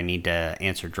something I need to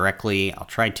answer directly, I'll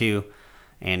try to.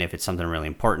 And if it's something really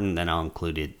important, then I'll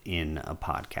include it in a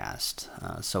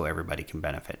podcast so everybody can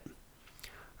benefit.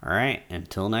 All right,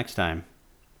 until next time.